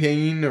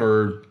Lapine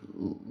or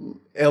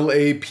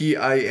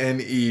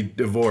Lapine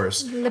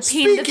divorce.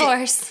 Lapine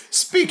divorce.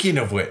 Speaking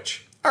of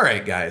which, all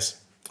right,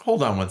 guys,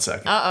 hold on one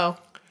second.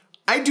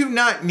 I do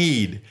not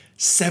need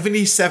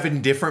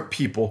 77 different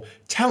people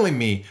telling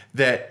me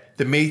that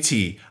the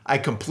Métis, I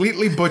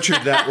completely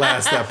butchered that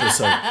last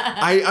episode.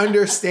 I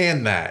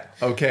understand that,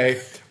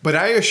 okay? But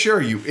I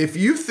assure you, if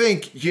you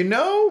think,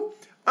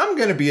 I'm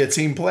going to be a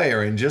team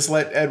player and just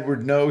let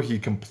Edward know he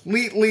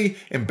completely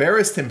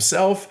embarrassed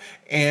himself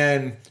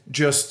and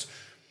just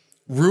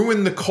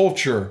ruined the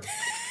culture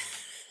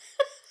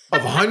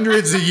of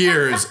hundreds of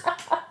years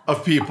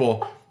of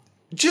people,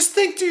 just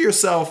think to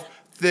yourself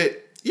that,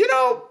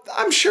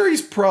 I'm sure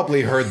he's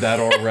probably heard that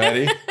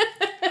already.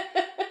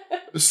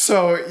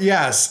 So,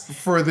 yes,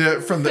 for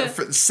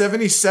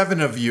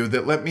 77 of you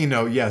that let me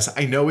know, yes,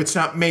 I know it's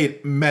not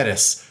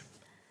Metis.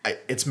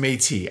 It's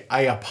Métis.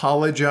 I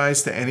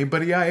apologize to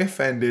anybody I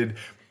offended.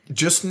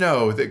 Just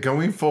know that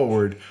going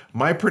forward,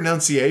 my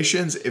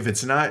pronunciations, if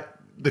it's not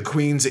the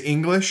Queen's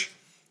English,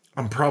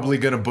 I'm probably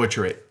going to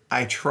butcher it.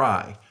 I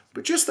try.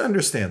 But just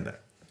understand that.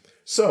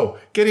 So,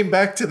 getting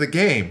back to the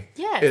game.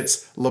 Yes.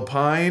 It's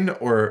Lapine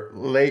or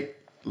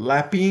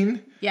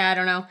Lapine. Yeah, I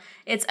don't know.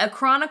 It's a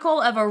chronicle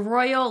of a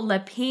royal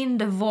Lapine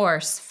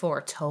divorce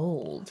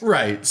foretold.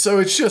 Right. So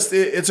it's just,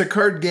 it's a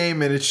card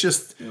game and it's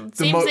just... It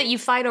seems that you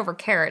fight over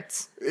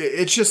carrots.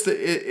 It's just,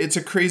 it's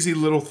a crazy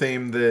little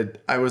theme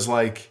that I was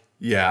like,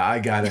 yeah, I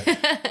gotta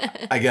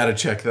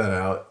check that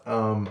out.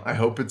 I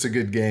hope it's a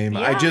good game.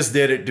 Yeah. I just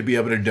did it to be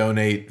able to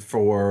donate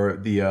for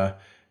the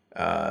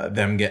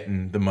them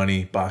getting the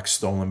money box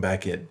stolen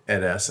back at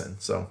Essen.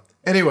 So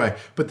anyway,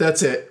 but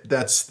that's it.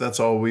 That's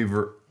all we've...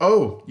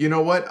 Oh, you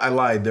know what? I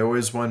lied. There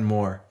was one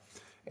more.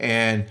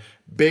 And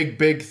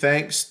big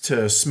thanks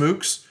to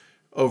Smooks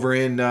over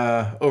in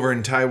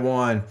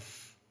Taiwan.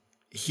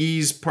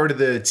 He's part of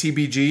the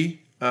TBG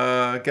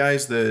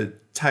guys, the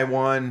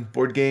Taiwan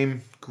board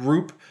game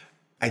group.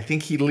 I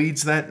think he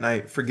leads that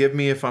night. Forgive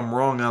me if I'm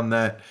wrong on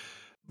that.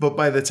 But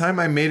by the time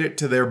I made it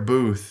to their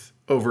booth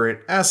over at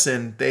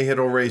Essen, they had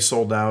already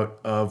sold out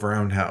of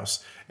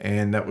Roundhouse.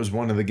 And that was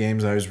one of the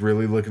games I was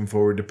really looking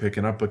forward to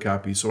picking up a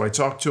copy. So I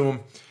talked to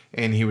him,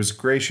 and he was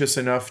gracious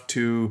enough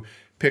to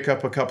pick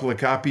up a couple of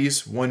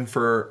copies, one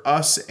for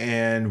us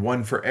and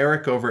one for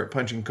Eric over at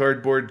Punching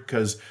Cardboard,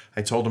 because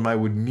I told him I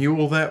would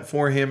mule that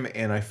for him,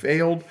 and I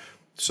failed.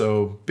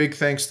 So big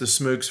thanks to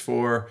Smooks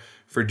for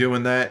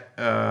doing that.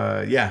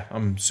 Yeah,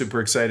 I'm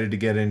super excited to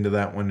get into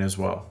that one as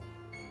well.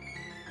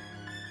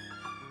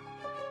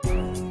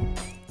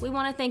 We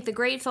want to thank the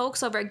great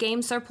folks over at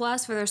Game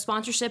Surplus for their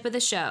sponsorship of the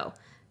show.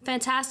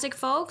 Fantastic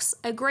folks,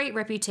 a great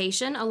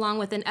reputation, along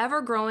with an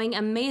ever-growing,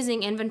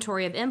 amazing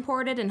inventory of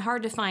imported and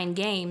hard-to-find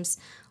games.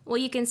 Well,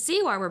 you can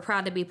see why we're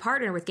proud to be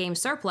partnered with Game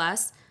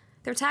Surplus.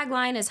 Their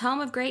tagline is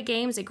home of great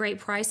games at great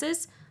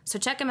prices, so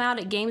check them out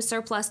at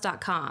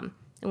gamesurplus.com.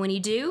 And when you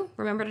do,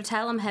 remember to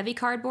tell them Heavy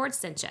Cardboard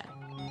sent you.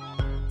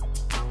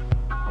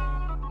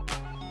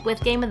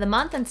 With Game of the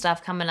Month and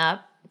stuff coming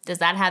up, does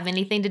that have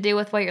anything to do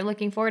with what you're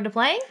looking forward to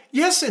playing?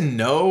 Yes and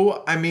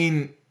no. I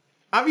mean,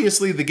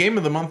 obviously, the Game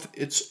of the Month,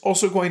 it's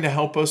also going to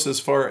help us as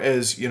far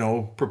as,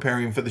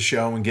 preparing for the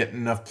show and getting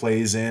enough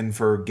plays in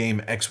for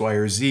game X, Y,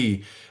 or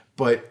Z.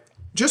 But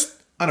just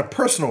on a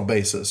personal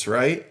basis,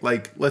 right?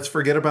 Like, let's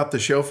forget about the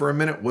show for a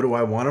minute. What do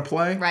I want to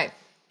play? Right.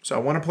 So I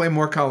want to play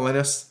more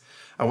Colonists.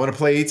 I want to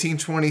play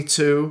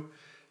 1822,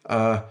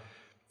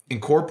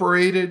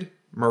 Incorporated,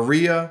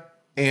 Maria,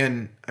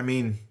 and,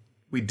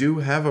 we do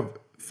have a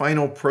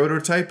final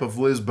prototype of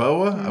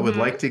Lisboa. Mm-hmm. I would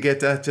like to get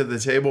that to the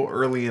table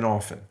early and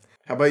often.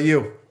 How about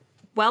you?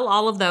 Well,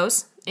 all of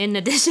those. In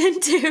addition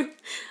to,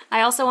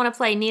 I also want to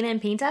play Nina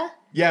and Pinta.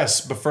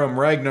 Yes, but from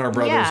Ragnar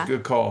Brothers. Yeah.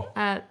 Good call.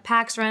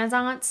 PAX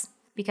Renaissance,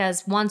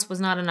 because once was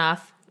not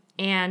enough.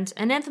 And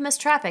an Infamous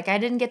Traffic. I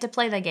didn't get to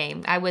play the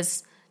game.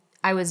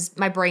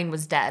 My brain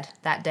was dead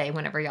that day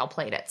whenever y'all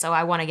played it. So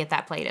I want to get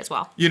that played as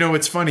well.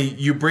 It's funny.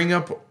 You bring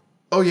up,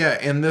 oh yeah,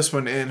 and this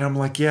one. And I'm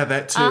like, yeah,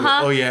 that too.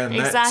 Uh-huh. Oh yeah, and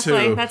exactly.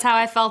 that too. That's how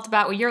I felt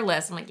about your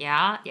list. I'm like,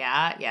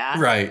 yeah.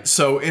 Right.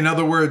 So in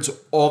other words,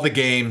 all the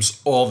games,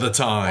 all the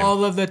time.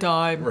 All of the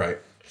time. Right.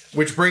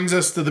 Which brings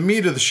us to the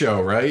meat of the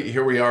show, right?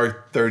 Here we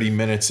are 30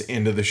 minutes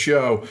into the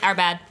show. Our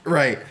bad.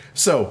 Right.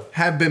 So,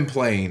 have been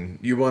playing.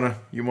 You wanna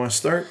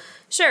start?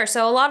 Sure.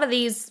 So a lot of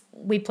these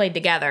we played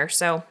together.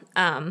 So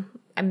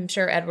I'm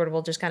sure Edward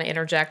will just kind of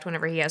interject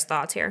whenever he has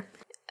thoughts here.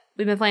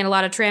 We've been playing a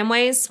lot of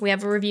Tramways. We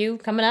have a review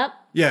coming up.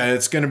 Yeah,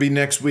 it's going to be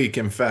next week,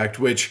 in fact,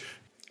 which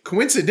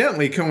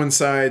coincidentally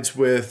coincides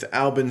with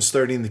Albin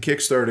starting the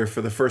Kickstarter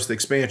for the first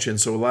expansion.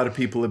 So a lot of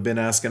people have been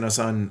asking us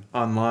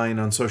online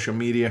on social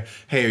media,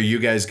 hey, are you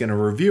guys going to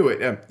review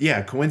it?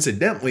 Yeah,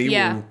 coincidentally,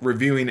 we're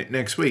reviewing it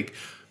next week.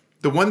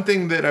 The one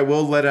thing that I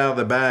will let out of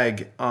the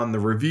bag on the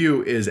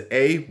review is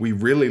A, we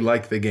really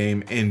like the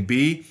game, and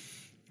B,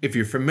 if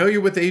you're familiar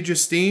with Age of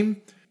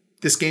Steam,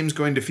 this game's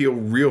going to feel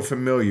real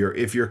familiar.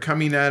 If you're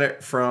coming at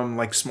it from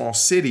like Small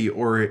City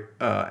or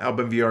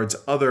Alban Viard's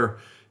other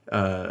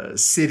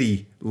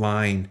city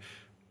line,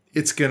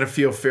 it's going to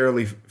feel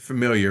fairly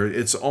familiar.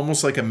 It's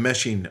almost like a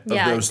meshing of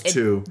those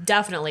two.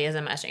 Definitely is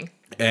a meshing.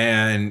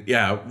 And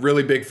yeah,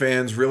 really big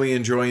fans, really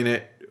enjoying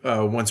it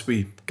once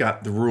we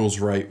got the rules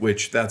right,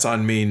 which that's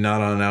on me,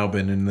 not on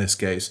Alban in this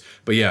case.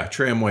 But yeah,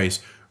 Tramways,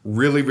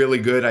 really, really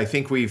good. I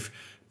think we've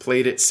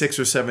played it 6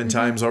 or 7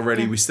 times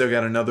already. We still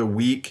got another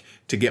week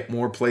to get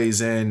more plays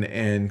in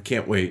and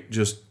can't wait.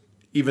 Just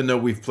even though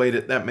we've played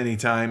it that many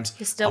times,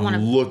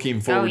 I'm looking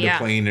forward to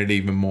playing it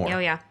even more. Oh,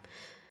 yeah.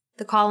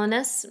 The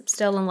Colonists,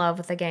 still in love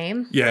with the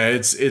game. Yeah,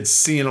 it's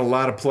seeing a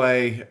lot of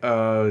play.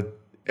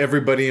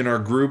 Everybody in our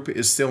group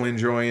is still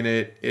enjoying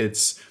it.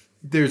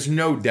 There's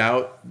no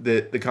doubt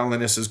that the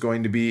Colonists is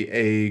going to be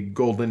a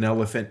Golden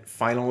Elephant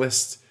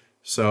finalist.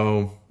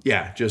 So,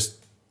 yeah,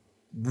 just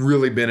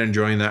really been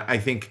enjoying that. I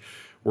think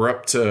we're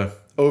up to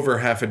over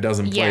half a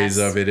dozen plays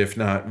of it, if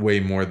not way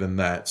more than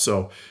that.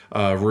 So,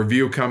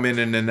 review coming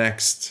in the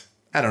next,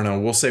 I don't know,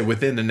 we'll say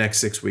within the next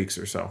 6 weeks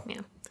or so.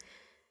 Yeah.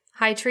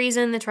 High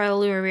Treason, the Trial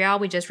of Louis Riel,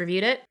 we just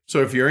reviewed it.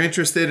 So if you're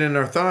interested in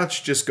our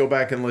thoughts, just go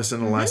back and listen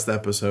to last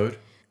episode.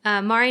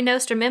 Mare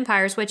Nostrum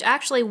Empires, which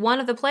actually one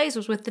of the plays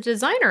was with the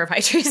designer of High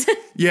Treason.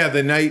 Yeah,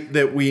 the night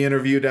that we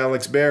interviewed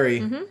Alex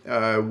Berry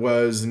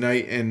was the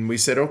night, and we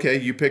said, okay,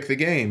 you pick the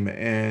game.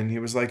 And he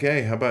was like,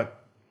 hey, how about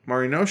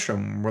Mare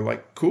Nostrum? We're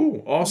like,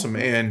 cool, awesome.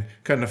 And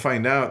kind of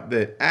find out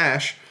that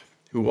Ash,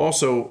 who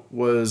also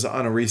was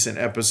on a recent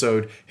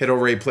episode, had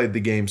already played the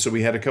game. So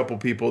we had a couple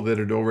people that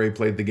had already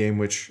played the game,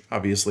 which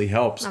obviously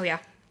helps. Oh, yeah.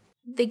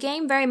 The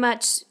game very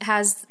much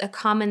has a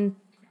common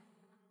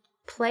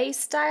play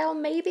style,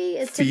 maybe?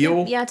 To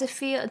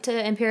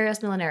Imperios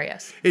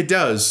Millenarios. It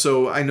does.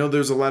 So I know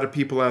there's a lot of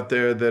people out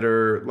there that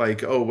are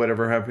like, oh,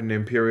 whatever happened to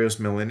Imperios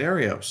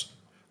Millenarios?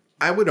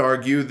 I would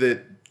argue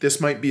that this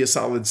might be a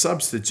solid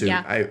substitute.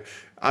 Yeah.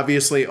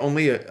 Obviously,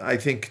 only, I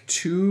think,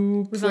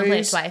 2 plays. We've only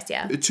played twice,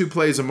 yeah. 2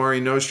 plays of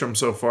Mare Nostrum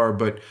so far,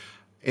 but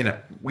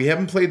we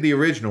haven't played the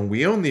original.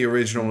 We own the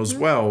original as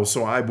well,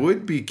 so I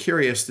would be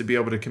curious to be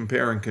able to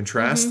compare and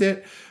contrast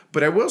it.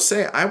 But I will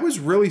say, I was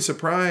really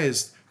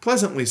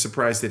pleasantly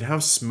surprised at how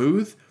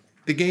smooth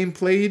the game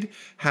played,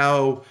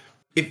 how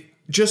it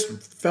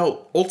just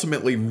felt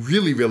ultimately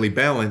really, really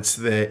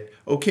balanced that,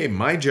 okay,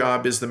 my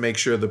job is to make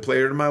sure the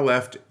player to my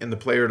left and the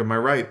player to my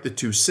right, the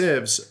 2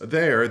 civs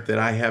there that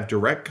I have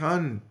direct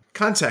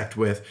contact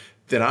with,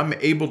 that I'm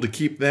able to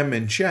keep them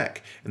in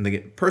check. And the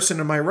person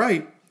to my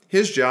right,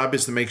 his job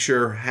is to make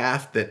sure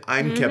half that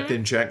I'm kept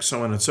in check,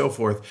 so on and so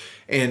forth.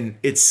 And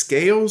it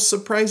scales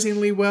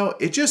surprisingly well.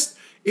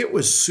 It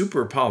was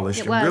super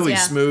polished and really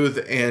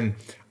smooth. And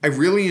I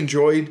really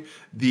enjoyed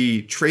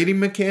the trading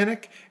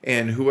mechanic,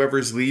 and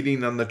whoever's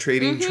leading on the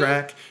trading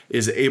track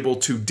is able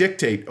to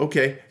dictate,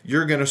 okay,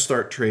 you're going to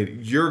start trading.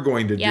 You're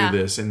going to do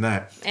this and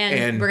that.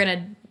 And we're going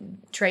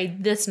to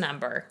trade this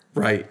number.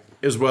 Right.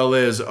 As well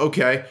as,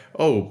 okay,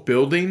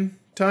 building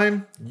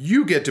time,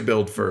 you get to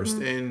build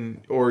first,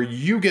 or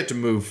you get to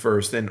move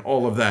first, and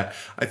all of that.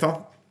 I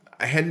thought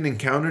I hadn't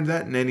encountered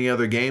that in any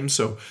other game,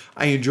 so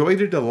I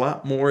enjoyed it a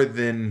lot more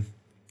than,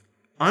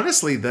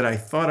 honestly, that I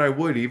thought I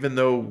would, even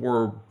though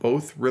we're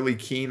both really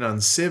keen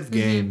on Civ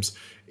games.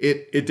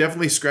 It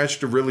definitely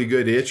scratched a really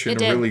good itch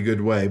in a really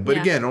good way. But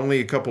again, only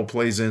a couple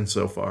plays in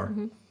so far.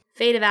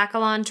 Fate of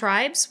Acheron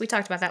Tribes, we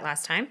talked about that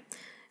last time.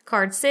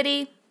 Card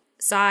City,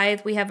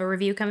 Scythe, we have a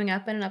review coming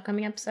up in an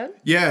upcoming episode.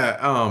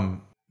 Yeah,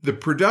 the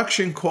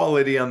production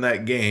quality on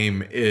that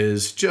game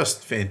is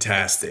just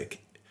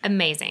fantastic.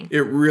 Amazing. It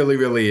really,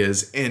 really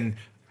is. And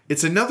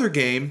it's another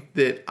game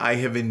that I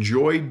have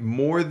enjoyed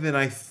more than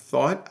I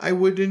thought I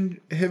would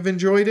have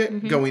enjoyed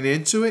it going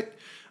into it.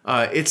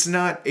 It's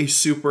not a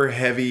super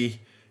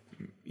heavy,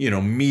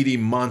 meaty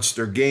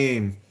monster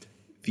game.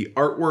 The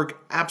artwork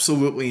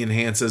absolutely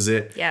enhances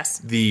it. Yes.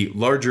 The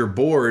larger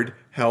board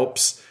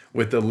helps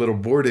with the little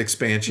board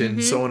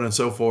expansion, so on and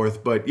so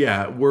forth. But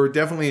yeah, we're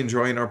definitely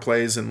enjoying our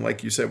plays, and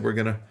like you said, we're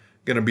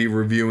gonna be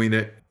reviewing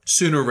it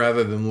sooner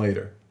rather than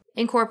later.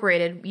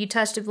 Incorporated, you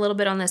touched a little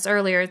bit on this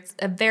earlier. It's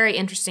a very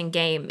interesting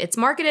game. It's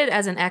marketed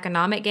as an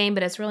economic game,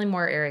 but it's really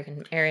more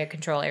area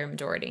control, area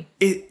majority.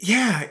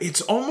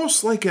 It's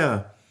almost like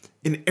an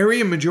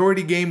area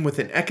majority game with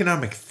an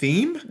economic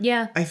theme.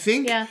 Yeah, I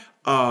think. Yeah.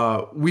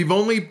 We've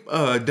only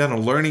done a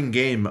learning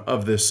game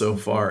of this so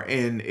far,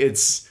 and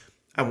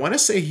I want to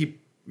say he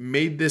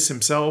made this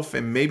himself,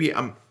 and maybe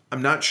I'm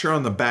not sure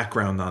on the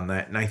background on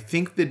that. And I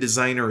think the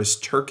designer is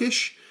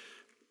Turkish.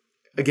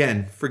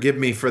 Again, forgive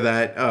me for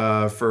that,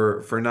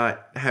 for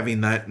not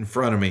having that in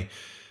front of me.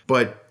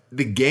 But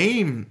the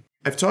game,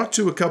 I've talked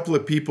to a couple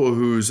of people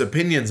whose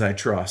opinions I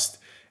trust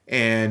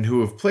and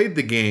who have played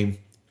the game,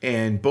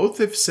 and both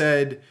have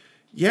said,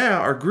 yeah,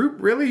 our group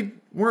really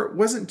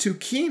wasn't too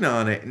keen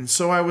on it. And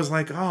so I was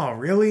like, oh,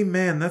 really?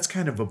 Man, that's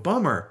kind of a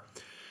bummer.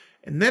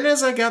 And then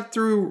as I got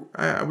through,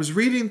 I was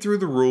reading through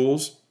the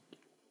rules,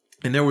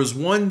 and there was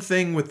one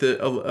thing with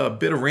a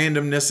bit of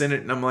randomness in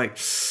it, and I'm like,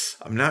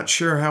 I'm not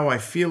sure how I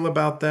feel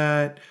about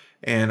that.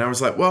 And I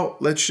was like, well,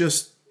 let's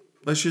just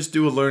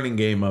do a learning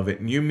game of it.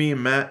 And me,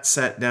 and Matt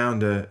sat down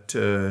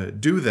to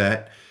do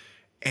that.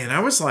 And I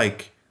was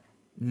like,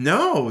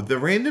 no, the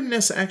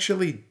randomness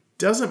actually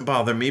doesn't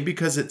bother me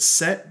because it's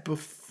set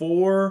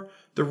before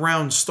the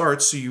round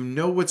starts, so you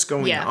know what's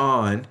going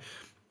on.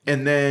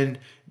 And then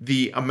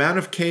the amount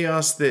of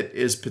chaos that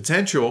is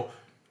potential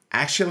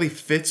actually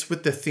fits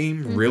with the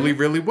theme really,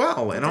 really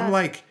well. And I'm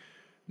like,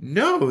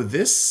 no,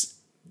 this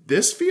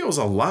feels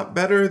a lot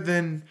better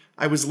than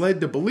I was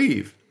led to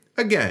believe.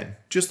 Again,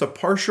 just a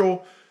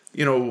partial,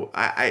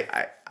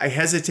 I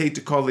hesitate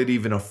to call it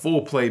even a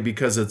full play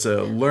because it's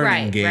a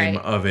learning game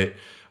of it.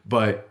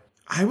 But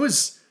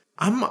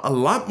I'm a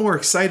lot more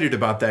excited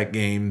about that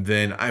game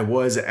than I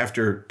was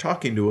after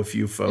talking to a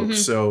few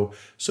folks. So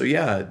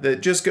yeah,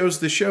 that just goes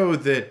to show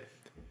that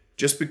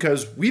just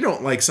because we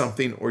don't like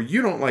something or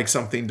you don't like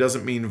something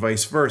doesn't mean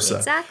vice versa.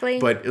 Exactly.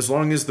 But as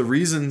long as the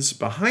reasons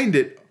behind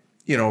it,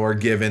 are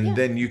given,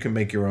 then you can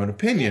make your own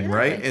opinion,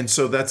 right? And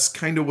so that's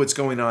kind of what's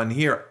going on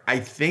here. I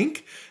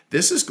think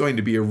this is going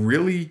to be a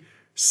really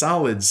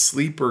solid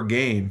sleeper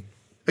game.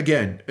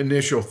 Again,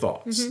 initial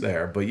thoughts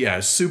there. But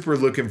yeah, super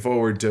looking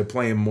forward to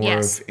playing more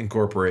of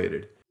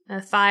Incorporated.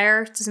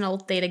 Fire, it's an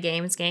old Theta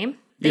Games game.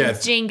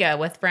 Think Jenga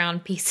with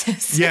round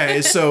pieces.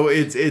 Yeah, so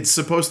it's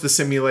supposed to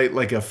simulate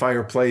like a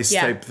fireplace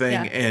type thing.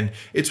 Yeah. And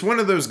it's one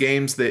of those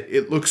games that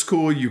it looks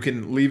cool. You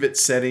can leave it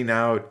setting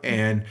out.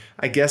 And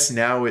I guess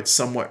now it's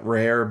somewhat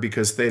rare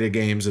because Theta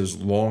Games is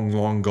long,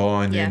 long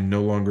gone and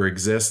no longer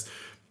exists.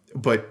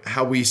 But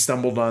how we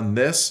stumbled on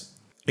this,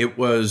 it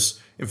was,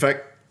 in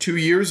fact, 2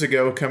 years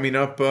ago, coming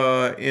up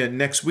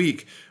next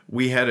week,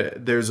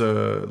 there's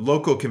a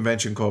local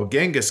convention called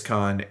Genghis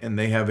Khan, and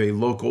they have a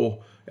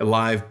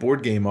live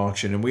board game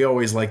auction, and we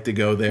always like to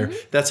go there.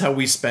 That's how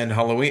we spend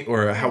Halloween,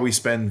 or how we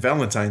spend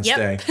Valentine's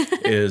Day,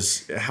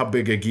 is how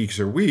big a geeks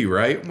are we,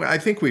 right? I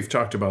think we've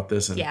talked about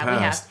this in the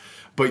past.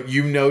 But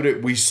you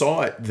noted, we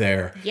saw it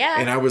there. Yeah.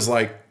 And I was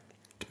like,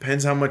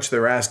 depends how much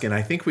they're asking.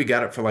 I think we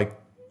got it for like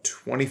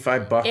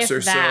 $25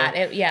 or so.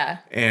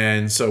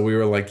 And so we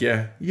were like,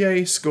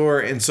 yay, score.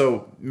 And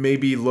so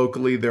maybe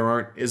locally there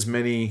aren't as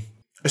many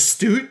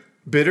astute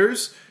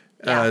bidders.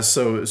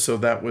 So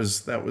that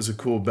was a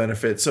cool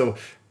benefit. So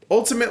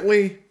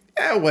ultimately,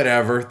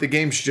 whatever. The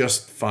game's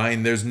just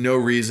fine. There's no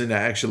reason to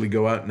actually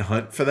go out and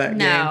hunt for that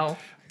game.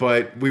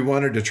 But we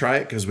wanted to try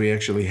it because we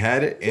actually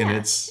had it, and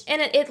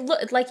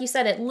it like you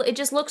said, it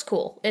just looks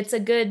cool. It's a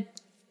good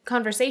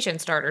conversation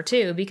starter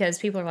too, because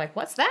people are like,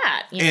 "What's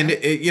that?" And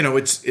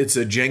it's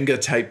a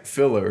Jenga type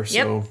filler,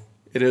 so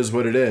it is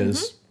what it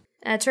is.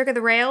 Turk of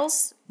the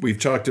Rails. We've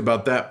talked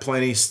about that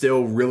plenty.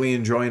 Still really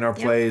enjoying our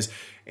plays.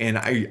 And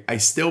I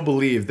still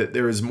believe that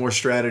there is more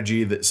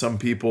strategy that some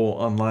people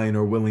online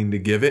are willing to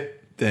give it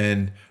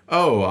than,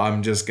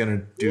 I'm just going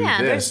to do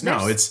this.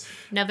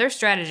 There's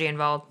strategy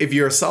involved. If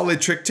you're a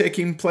solid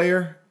trick-taking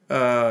game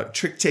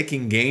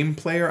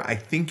player, I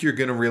think you're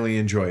going to really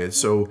enjoy it.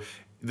 So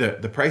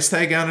the price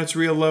tag on it's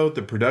real low.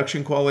 The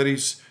production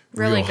quality's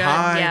really real good,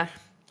 high. Yeah.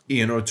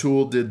 Ian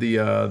O'Toole did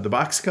the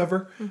box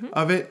cover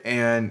of it.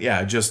 And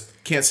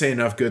just can't say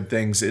enough good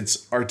things.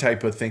 It's our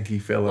type of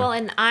thinky filler. Well,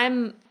 and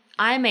I'm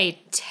a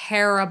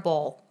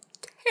terrible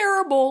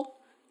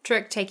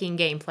trick-taking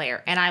game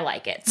player, and I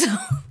like it. So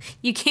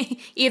you can't,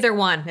 either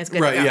one is good.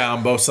 Right, to go.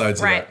 on both sides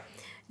of that.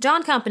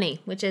 John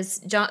Company, which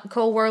is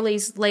Cole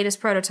Worley's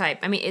latest prototype.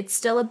 I mean, it's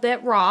still a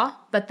bit raw,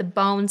 but the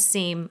bones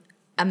seem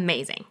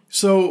amazing.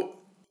 So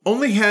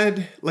only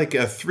had like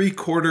a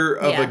 3/4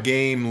 of a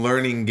game,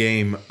 learning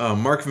game.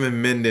 Mark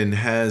Van Minden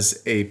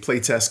has a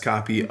playtest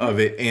copy of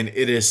it, and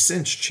it has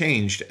since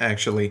changed,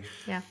 actually.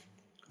 Yeah.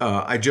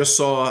 I just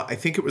saw, I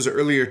think it was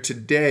earlier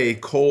today,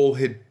 Cole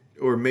had,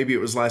 or maybe it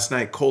was last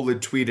night, Cole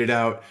had tweeted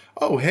out,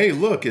 oh, hey,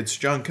 look, it's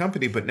John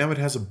Company, but now it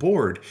has a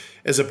board.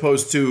 As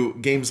opposed to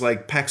games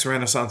like PAX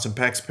Renaissance and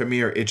PAX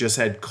Premier, it just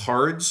had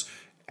cards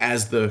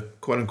as the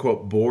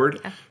quote-unquote board.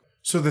 Yeah.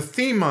 So the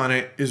theme on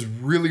it is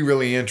really,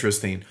 really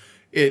interesting.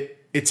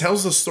 It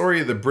tells the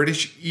story of the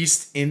British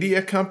East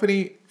India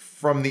Company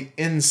from the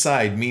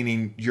inside,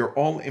 meaning you're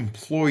all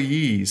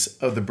employees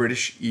of the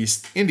British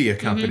East India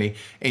Company,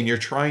 and you're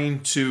trying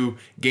to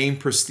gain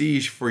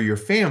prestige for your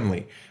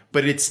family.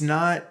 But it's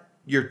not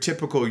your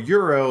typical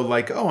Euro,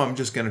 like, I'm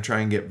just going to try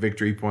and get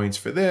victory points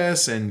for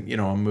this, and,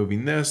 I'm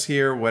moving this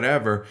here,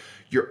 whatever.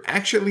 You're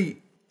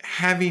actually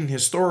having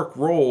historic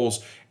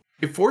roles.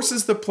 It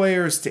forces the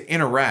players to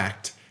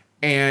interact,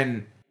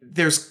 and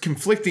there's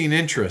conflicting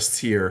interests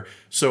here.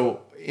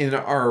 So in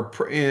our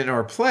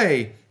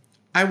play,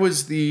 I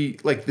was the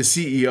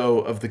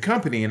CEO of the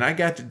company, and I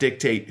got to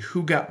dictate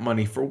who got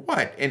money for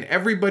what. And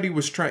everybody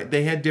was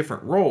they had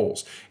different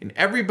roles, and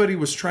everybody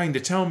was trying to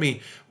tell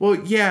me, well,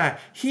 yeah,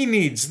 he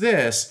needs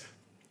this,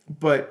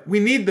 but we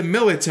need the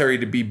military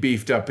to be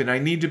beefed up, and I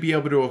need to be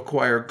able to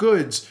acquire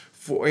goods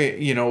for,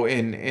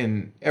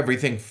 and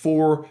everything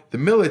for the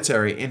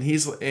military. And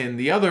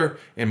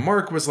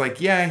Mark was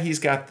like, yeah, he's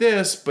got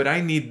this, but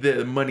I need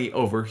the money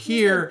over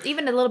here.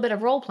 Even a little bit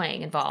of role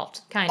playing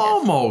involved, kind of.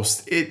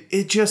 Almost.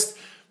 It just,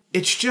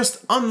 it's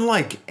just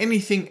unlike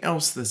anything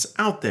else that's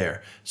out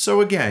there.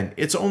 So again,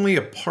 it's only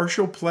a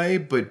partial play,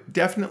 but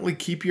definitely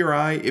keep your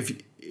eye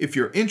if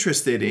you're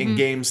interested in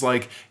games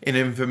like an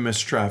Infamous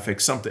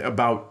Traffic, something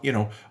about,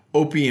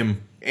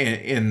 opium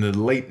in the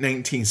late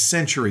 19th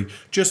century,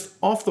 just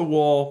off the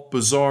wall,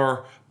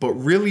 bizarre, but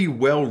really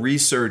well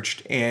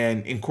researched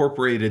and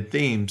incorporated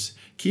themes.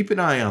 Keep an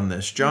eye on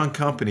this. John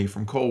Company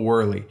from Cole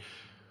Worley.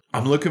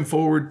 I'm looking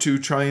forward to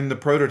trying the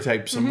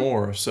prototype some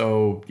more.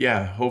 So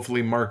yeah,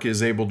 hopefully Mark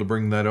is able to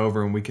bring that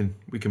over and we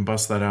can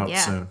bust that out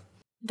soon.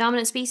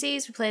 Dominant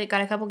Species,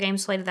 got a couple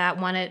games played that,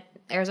 one at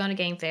Arizona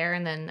Game Fair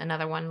and then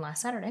another one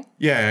last Saturday.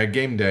 Yeah,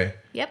 game day.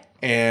 Yep.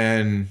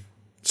 And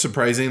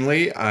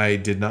surprisingly, I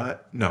did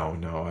not. No,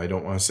 I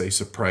don't want to say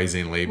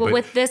surprisingly. Well, but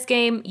with this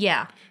game,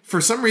 yeah. For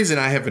some reason,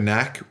 I have a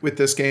knack with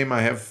this game.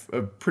 I have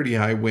a pretty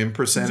high win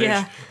percentage.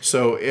 Yeah.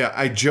 So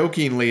I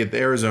jokingly at the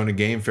Arizona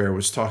Game Fair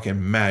was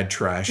talking mad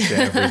trash to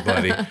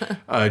everybody.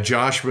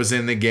 Josh was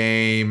in the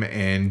game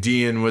and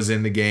Dean was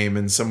in the game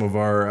and some of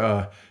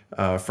our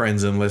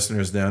friends and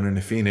listeners down in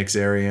the Phoenix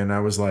area. And I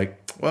was like,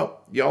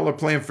 well, y'all are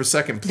playing for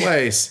second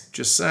place,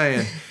 just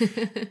saying.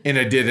 And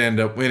I did end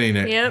up winning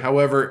it. Yep.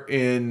 However,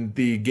 in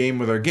the game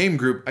with our game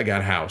group, I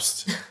got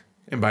housed.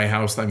 And by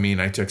housed, I mean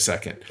I took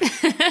second.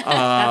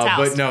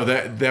 But no,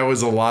 that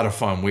was a lot of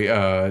fun. We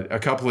a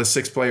couple of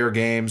 6-player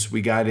games.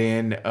 We got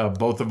in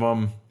both of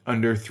them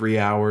under 3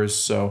 hours.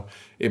 So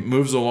it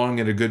moves along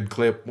at a good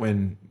clip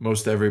when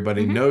most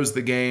everybody knows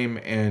the game.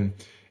 And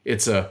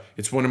it's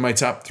one of my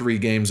top 3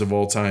 games of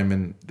all time.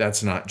 And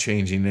that's not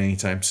changing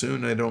anytime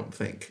soon, I don't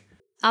think.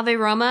 Ave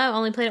Roma,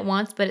 only played it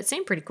once, but it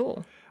seemed pretty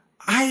cool.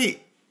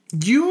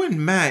 You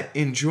and Matt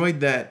enjoyed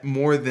that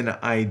more than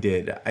I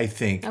did, I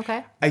think.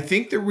 Okay. I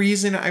think the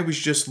reason I was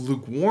just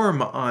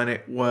lukewarm on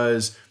it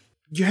was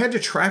you had to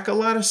track a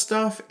lot of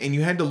stuff and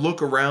you had to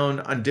look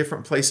around on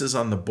different places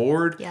on the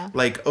board. Yeah.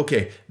 Like,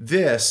 okay,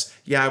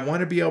 I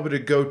want to be able to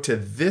go to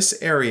this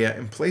area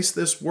and place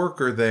this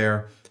worker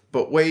there.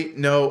 But wait,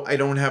 no, I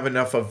don't have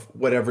enough of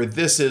whatever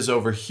this is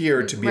over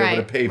here to be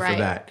able to pay for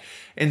that.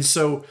 And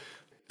so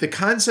the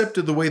concept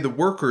of the way the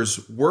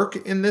workers work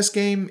in this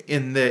game,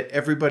 in that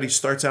everybody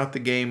starts out the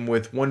game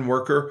with one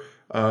worker,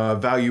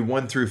 value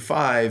 1 through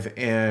 5,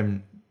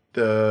 and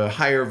the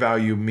higher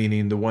value,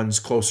 meaning the ones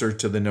closer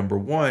to the number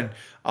 1,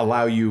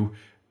 allow you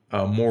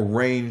more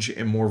range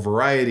and more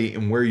variety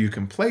in where you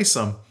can place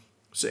them.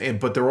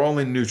 But they're all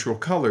in neutral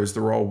colors.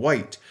 They're all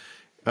white,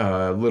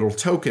 little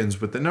tokens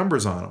with the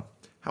numbers on them.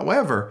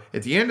 However,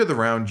 at the end of the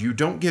round, you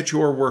don't get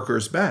your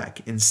workers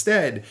back.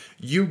 Instead,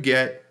 you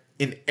get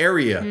an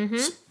area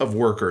of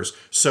workers.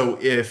 So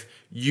if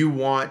you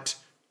want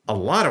a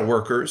lot of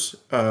workers,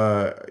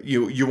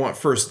 you want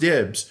first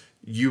dibs,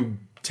 you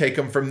take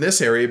them from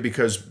this area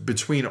because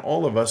between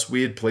all of us,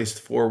 we had placed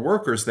 4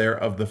 workers there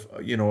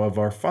of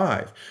our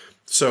 5.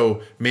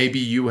 So maybe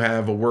you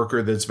have a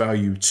worker that's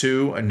value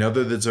 2,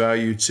 another that's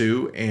value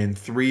 2, and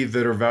 3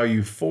 that are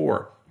value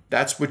 4.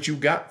 That's what you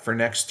got for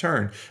next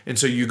turn. And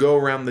so you go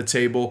around the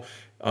table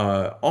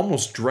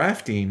almost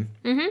drafting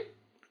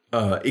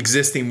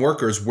existing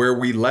workers where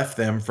we left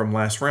them from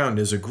last round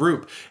as a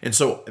group. And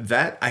so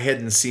that I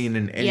hadn't seen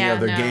in any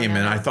other game.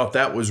 And I thought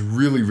that was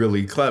really,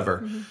 really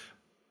clever.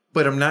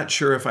 But I'm not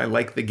sure if I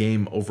like the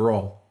game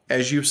overall.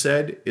 As you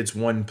said, it's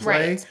one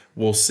play. Right.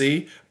 We'll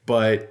see.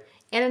 And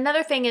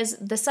another thing is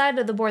the side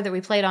of the board that we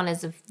played on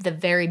is the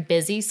very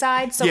busy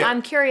side. So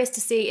I'm curious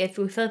to see if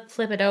we flip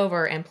it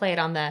over and play it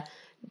on the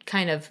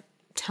kind of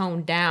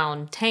toned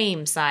down,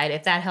 tame side,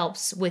 if that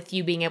helps with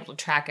you being able to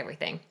track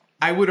everything.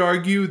 I would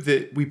argue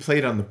that we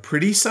played on the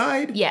pretty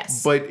side.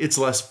 Yes. But it's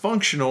less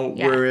functional,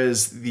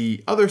 whereas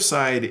the other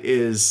side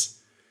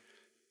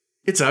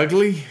it's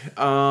ugly.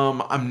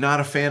 I'm not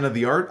a fan of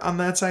the art on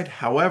that side.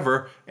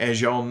 However, as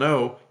y'all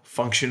know,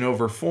 function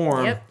over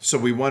form. Yep. So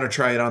we want to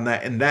try it on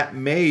that. And that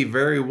may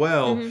very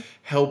well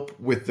help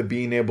with the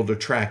being able to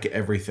track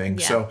everything.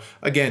 Yeah. So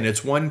again,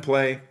 it's one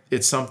play.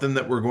 It's something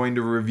that we're going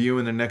to review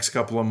in the next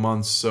couple of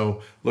months.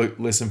 So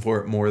listen for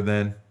it more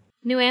then.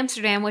 New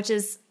Amsterdam, which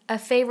is a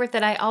favorite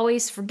that I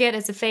always forget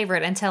is a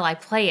favorite until I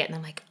play it. And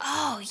I'm like,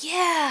 oh,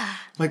 yeah.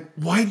 Like,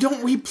 why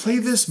don't we play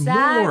this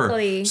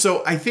more?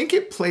 So I think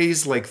it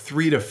plays like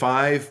 3 to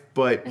 5,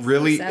 but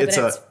really it's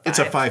a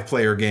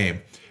 5-player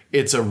game.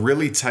 It's a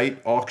really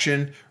tight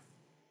auction,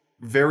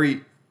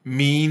 very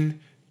mean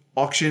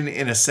auction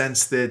in a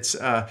sense that's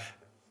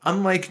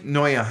unlike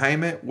Neue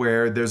Heimat,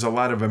 where there's a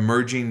lot of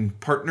emerging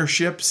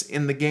partnerships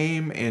in the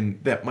game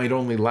and that might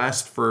only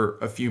last for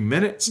a few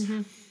minutes.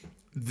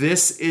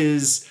 This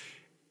is...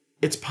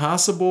 It's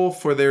possible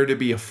for there to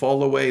be a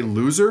fall away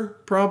loser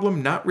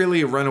problem, not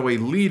really a runaway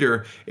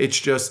leader. It's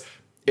just,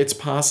 it's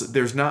possible.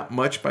 There's not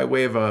much by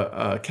way of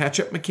a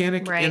catch-up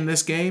mechanic in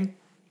this game,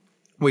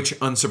 which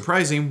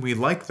unsurprising, we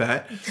like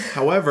that.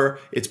 However,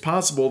 it's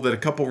possible that a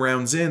couple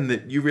rounds in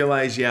that you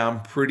realize,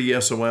 I'm pretty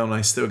SOL and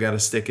I still got to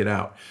stick it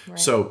out. Right.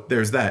 So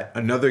there's that.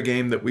 Another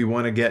game that we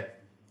want to get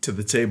to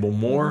the table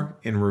more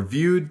and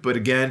reviewed. But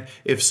again,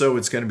 if so,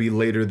 it's going to be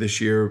later this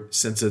year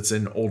since it's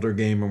an older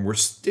game and we're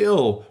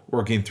still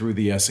working through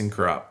the Essen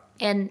crop.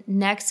 And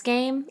next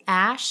game,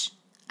 Ash,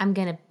 I'm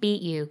going to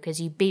beat you because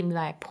you beat me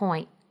by a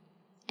point.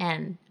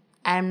 And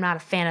I'm not a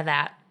fan of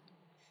that.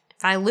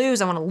 If I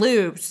lose, I want to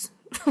lose.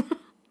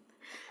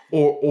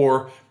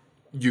 Or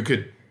you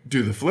could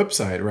do the flip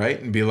side,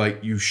 right? And be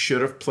like, you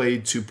should have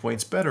played 2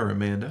 points better,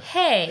 Amanda.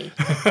 Hey.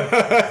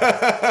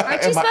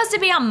 Aren't you supposed to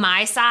be on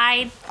my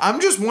side? I'm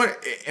just wondering,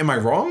 am I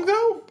wrong,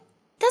 though?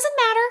 Doesn't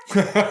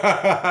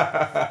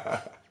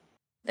matter.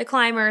 The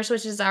Climbers,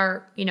 which is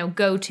our,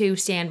 go-to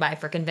standby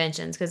for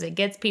conventions, because it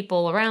gets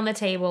people around the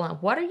table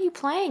and, what are you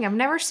playing? I've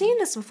never seen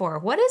this before.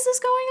 What is this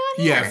going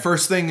on here? Yeah,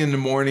 first thing in the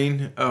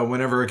morning,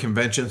 whenever a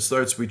convention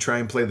starts, we try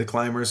and play the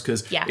Climbers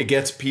because it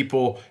gets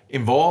people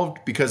involved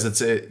because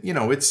it's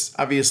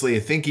obviously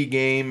a thinky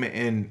game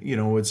and,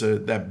 it's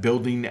that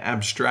building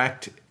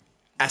abstract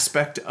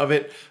aspect of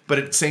it. But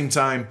at the same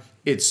time,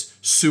 it's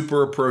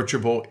super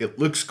approachable. It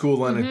looks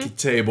cool on a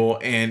table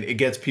and it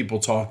gets people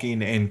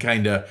talking and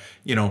kind of,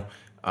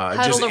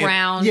 huddled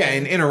around.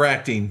 And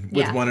interacting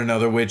with one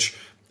another, which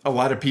a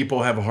lot of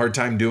people have a hard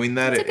time doing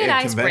that at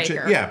convention.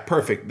 Icebreaker. Yeah,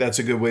 perfect. That's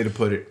a good way to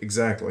put it.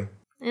 Exactly.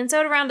 And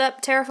so to round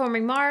up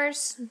Terraforming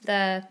Mars,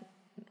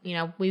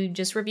 we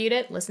just reviewed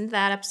it. Listen to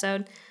that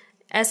episode.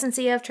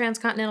 SNCF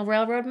Transcontinental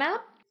Railroad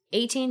map,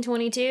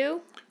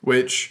 1822.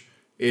 Which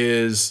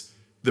is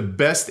the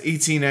best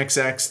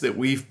 18XX that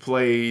we've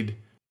played.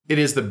 It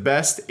is the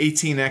best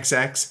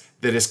 18XX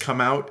that has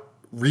come out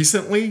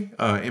recently.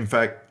 In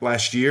fact,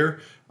 last year.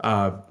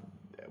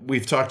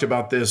 We've talked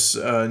about this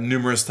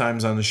numerous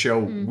times on the show.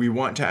 We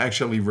want to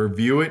actually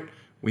review it.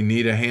 We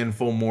need a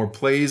handful more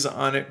plays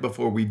on it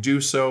before we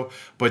do so.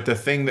 But the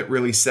thing that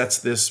really sets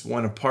this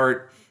one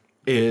apart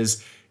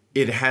is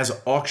it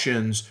has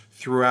auctions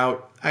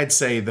throughout, I'd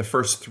say, the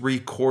first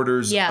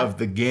 3/4 of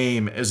the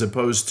game, as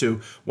opposed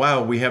to,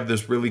 wow, we have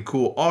this really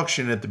cool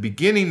auction at the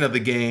beginning of the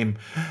game,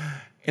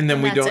 and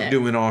then we don't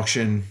do an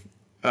auction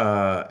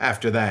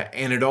after that.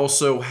 And it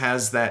also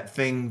has that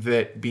thing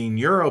that, being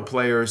Euro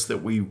players,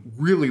 that we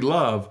really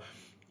love,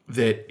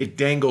 that it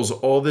dangles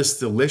all this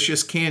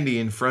delicious candy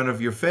in front of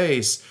your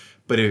face,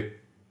 but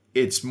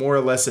it's more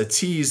or less a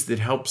tease that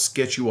helps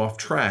get you off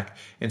track.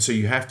 And so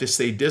you have to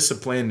stay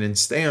disciplined and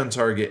stay on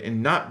target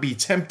and not be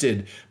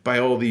tempted by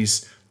all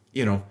these,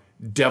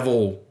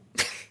 devil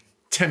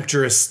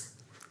temptress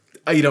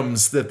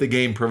items that the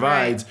game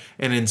provides,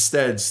 and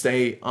instead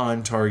stay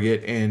on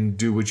target and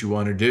do what you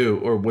want to do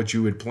or what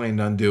you had planned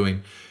on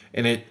doing.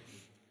 And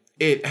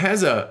it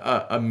has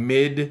a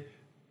mid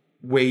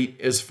weight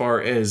as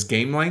far as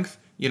game length.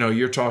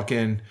 You're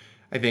talking,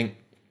 I think,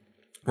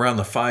 around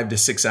the 5 to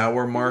 6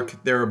 hour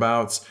mark,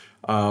 thereabouts.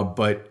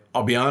 But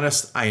I'll be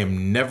honest, I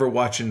am never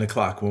watching the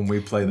clock when we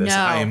play this. No.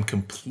 I am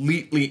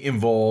completely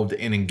involved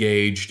and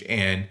engaged,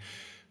 and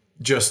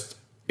just,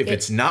 if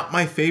it's not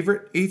my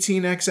favorite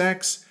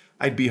 18XX,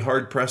 I'd be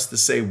hard-pressed to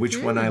say which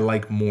one I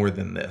like more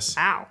than this.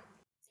 Wow.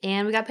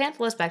 And we got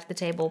Panthalus back to the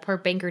table per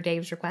Banker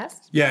Dave's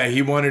request. Yeah,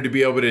 he wanted to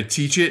be able to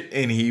teach it,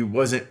 and he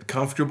wasn't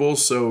comfortable,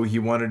 so he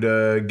wanted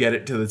to get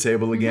it to the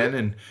table again,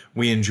 and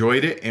we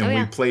enjoyed it, and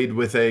we played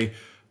with a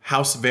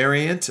house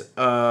variant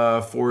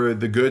for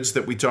the goods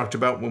that we talked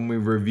about when we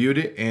reviewed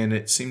it, and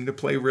it seemed to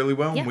play really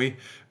well. Yeah. And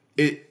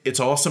it's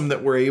awesome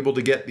that we're able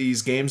to get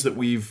these games that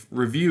we've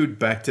reviewed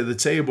back to the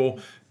table,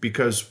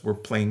 because we're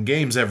playing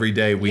games every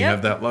day. We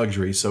have that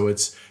luxury. So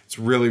it's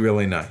really,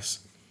 really nice.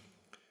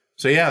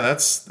 So yeah,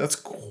 that's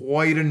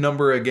quite a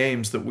number of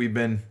games that we've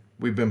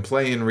been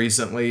playing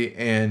recently,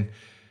 and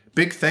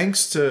big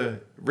thanks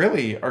to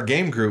really our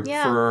game group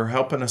for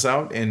helping us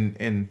out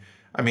and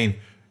I mean,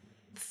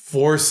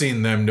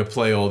 forcing them to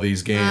play all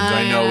these games.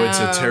 I know it's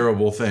a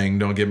terrible thing,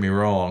 don't get me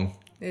wrong.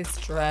 It's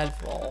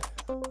dreadful.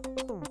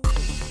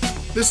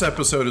 This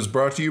episode is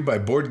brought to you by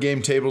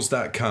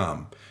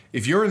BoardGameTables.com.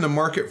 If you're in the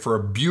market for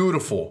a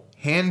beautiful,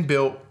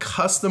 hand-built,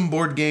 custom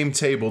board game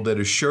table that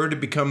is sure to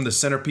become the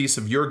centerpiece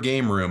of your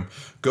game room,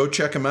 go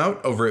check them out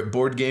over at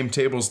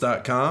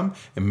BoardGameTables.com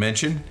and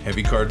mention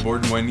Heavy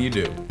Cardboard when you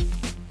do.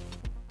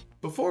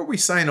 Before we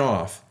sign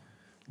off,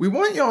 we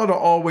want y'all to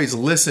always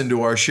listen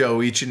to our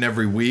show each and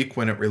every week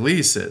when it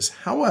releases.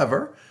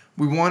 However,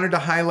 we wanted to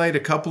highlight a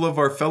couple of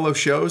our fellow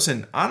shows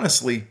and,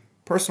 honestly,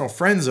 personal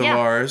friends of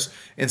ours,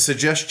 and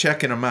suggest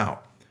checking them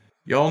out.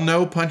 Y'all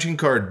know Punching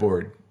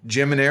Cardboard.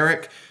 Jim and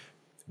Eric,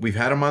 we've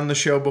had them on the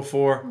show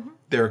before.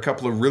 They're a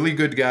couple of really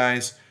good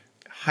guys,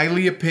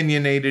 highly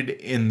opinionated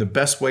in the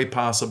best way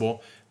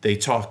possible. They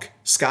talk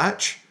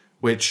Scotch,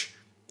 which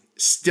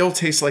still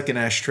tastes like an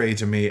ashtray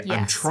to me. Yes.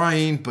 I'm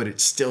trying, but it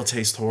still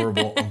tastes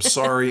horrible. I'm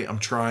sorry, I'm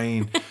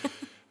trying.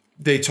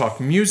 They talk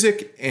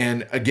music,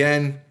 and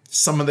again,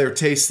 some of their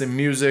tastes in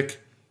music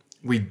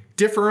we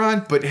differ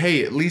on, but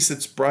hey, at least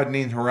it's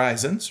broadening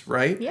horizons,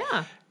 right?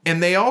 Yeah.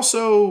 And they're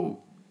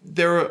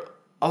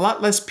a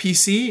lot less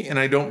PC, and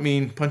I don't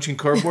mean Punching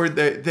Cardboard.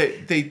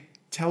 they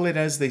tell it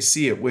as they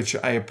see it, which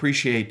I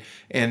appreciate.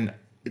 And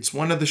it's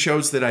one of the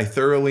shows that I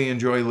thoroughly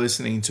enjoy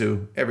listening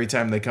to every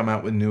time they come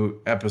out with a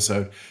new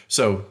episode.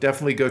 So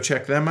definitely go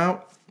check them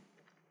out.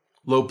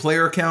 Low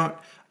player count.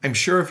 I'm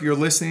sure if you're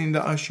listening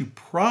to us, you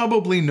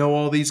probably know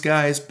all these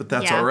guys, but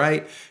that's all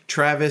right.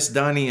 Travis,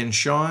 Donnie, and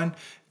Sean,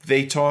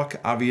 they talk,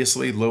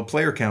 obviously, low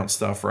player count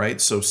stuff,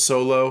 right? So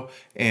solo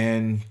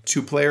and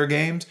 2-player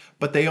games,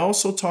 but they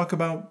also talk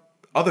about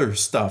other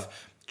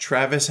stuff.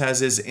 Travis has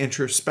his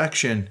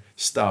introspection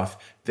stuff.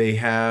 They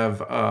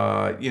have,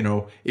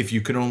 if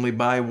you can only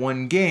buy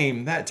one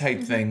game, that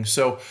type thing.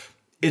 So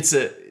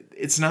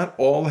it's not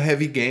all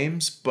heavy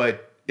games,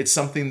 but it's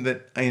something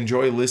that I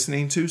enjoy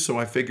listening to. So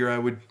I figure I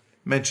would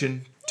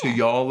mention to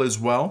y'all as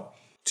well.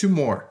 2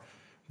 more.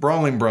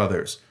 Brawling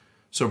Brothers.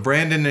 So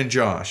Brandon and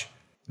Josh.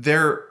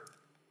 They're,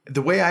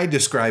 the way I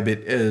describe it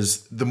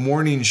is the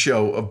morning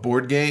show of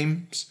board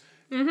games.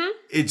 Mm-hmm.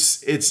 It's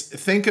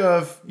think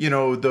of,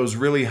 those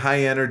really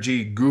high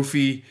energy,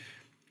 goofy,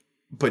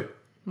 but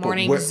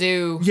morning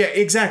zoo. Yeah,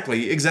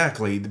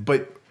 exactly.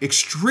 But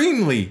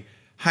extremely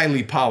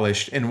highly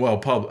polished and well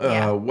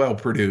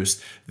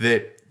produced.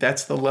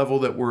 That's the level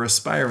that we're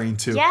aspiring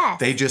to. Yes.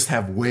 They just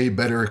have way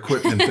better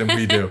equipment than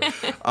we do.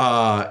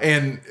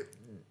 And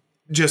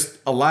just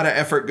a lot of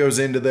effort goes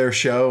into their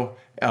show.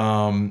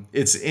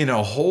 It's in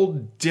a whole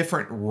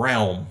different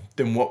realm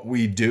than what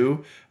we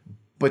do,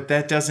 but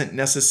that doesn't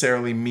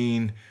necessarily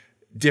mean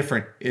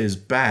different is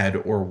bad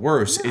or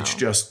worse. No. It's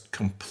just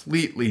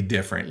completely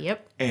different.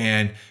 Yep.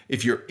 And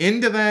if you're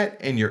into that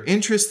and you're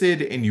interested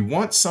and you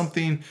want some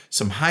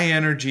high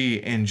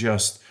energy and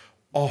just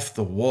off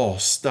the wall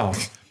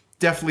stuff,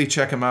 definitely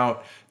check them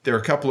out. They're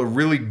a couple of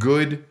really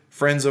good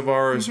friends of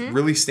ours,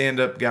 really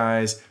stand-up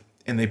guys,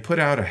 and they put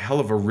out a hell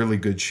of a really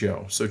good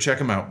show. So check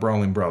them out,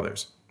 Brawling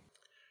Brothers.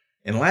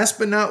 And last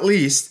but not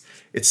least,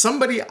 it's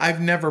somebody I've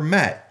never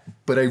met,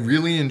 but I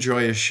really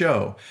enjoy his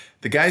show.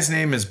 The guy's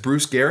name is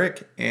Bruce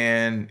Garrick,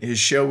 and his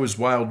show is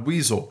Wild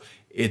Weasel.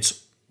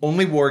 It's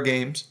only war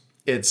games.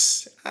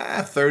 It's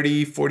a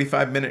 30,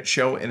 45-minute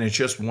show, and it's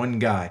just one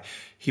guy.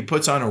 He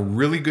puts on a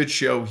really good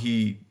show.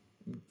 He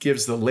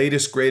gives the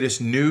latest,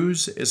 greatest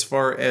news as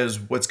far as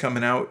what's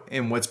coming out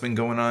and what's been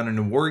going on in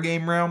the war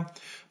game realm.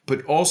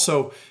 But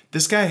also,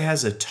 this guy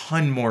has a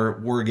ton more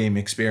war game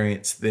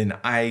experience than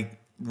I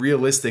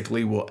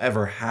realistically will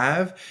ever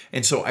have.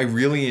 And so I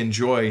really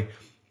enjoy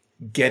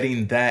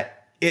getting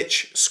that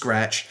itch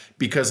scratched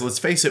because let's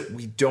face it,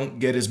 we don't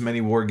get as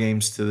many war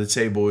games to the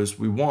table as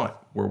we want.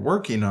 We're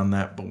working on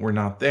that, but we're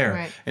not there.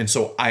 Right. And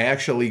so I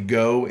actually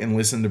go and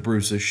listen to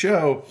Bruce's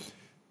show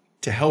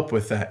to help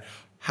with that.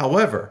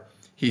 However,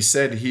 he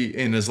said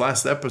in his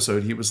last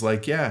episode, he was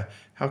like, yeah,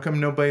 how come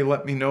nobody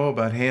let me know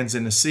about Hands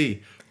in the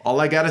Sea? All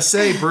I got to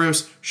say,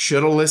 Bruce,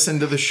 should have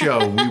listened to the show.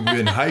 We've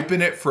been hyping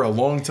it for a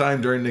long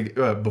time during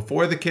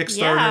before the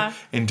Kickstarter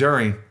and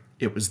during.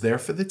 It was there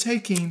for the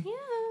taking.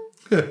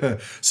 Yeah.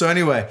 So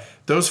anyway,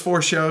 those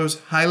 4 shows,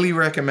 highly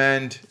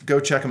recommend. Go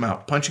check them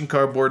out. Punching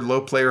Cardboard,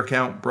 Low Player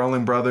Count,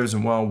 Brawling Brothers,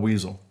 and Wild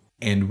Weasel.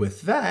 And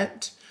with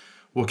that,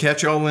 we'll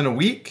catch y'all in a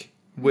week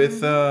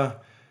with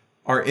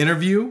our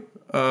interview,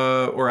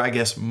 or I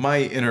guess my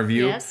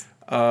interview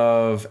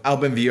of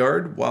Albin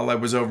Viard while I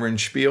was over in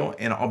Spiel.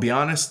 And I'll be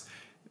honest,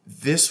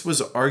 this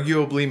was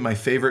arguably my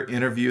favorite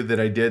interview that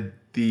I did.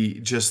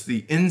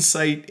 The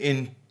insight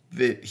in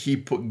that he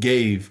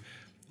gave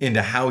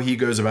into how he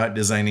goes about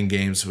designing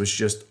games was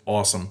just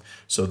awesome.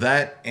 So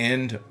that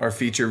and our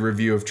feature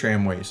review of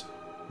Tramways.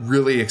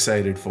 Really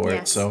excited for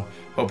it. So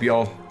hope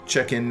y'all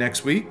check in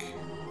next week.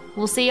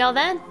 We'll see y'all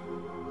then.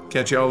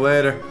 Catch y'all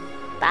later.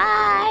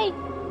 Bye.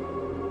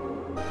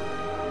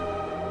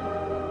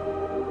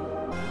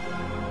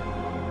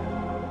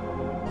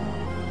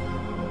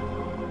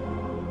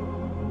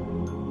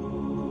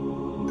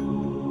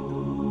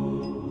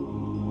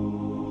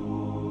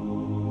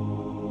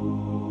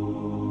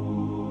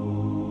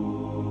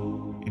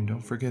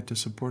 Don't forget to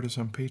support us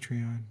on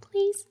Patreon. Please.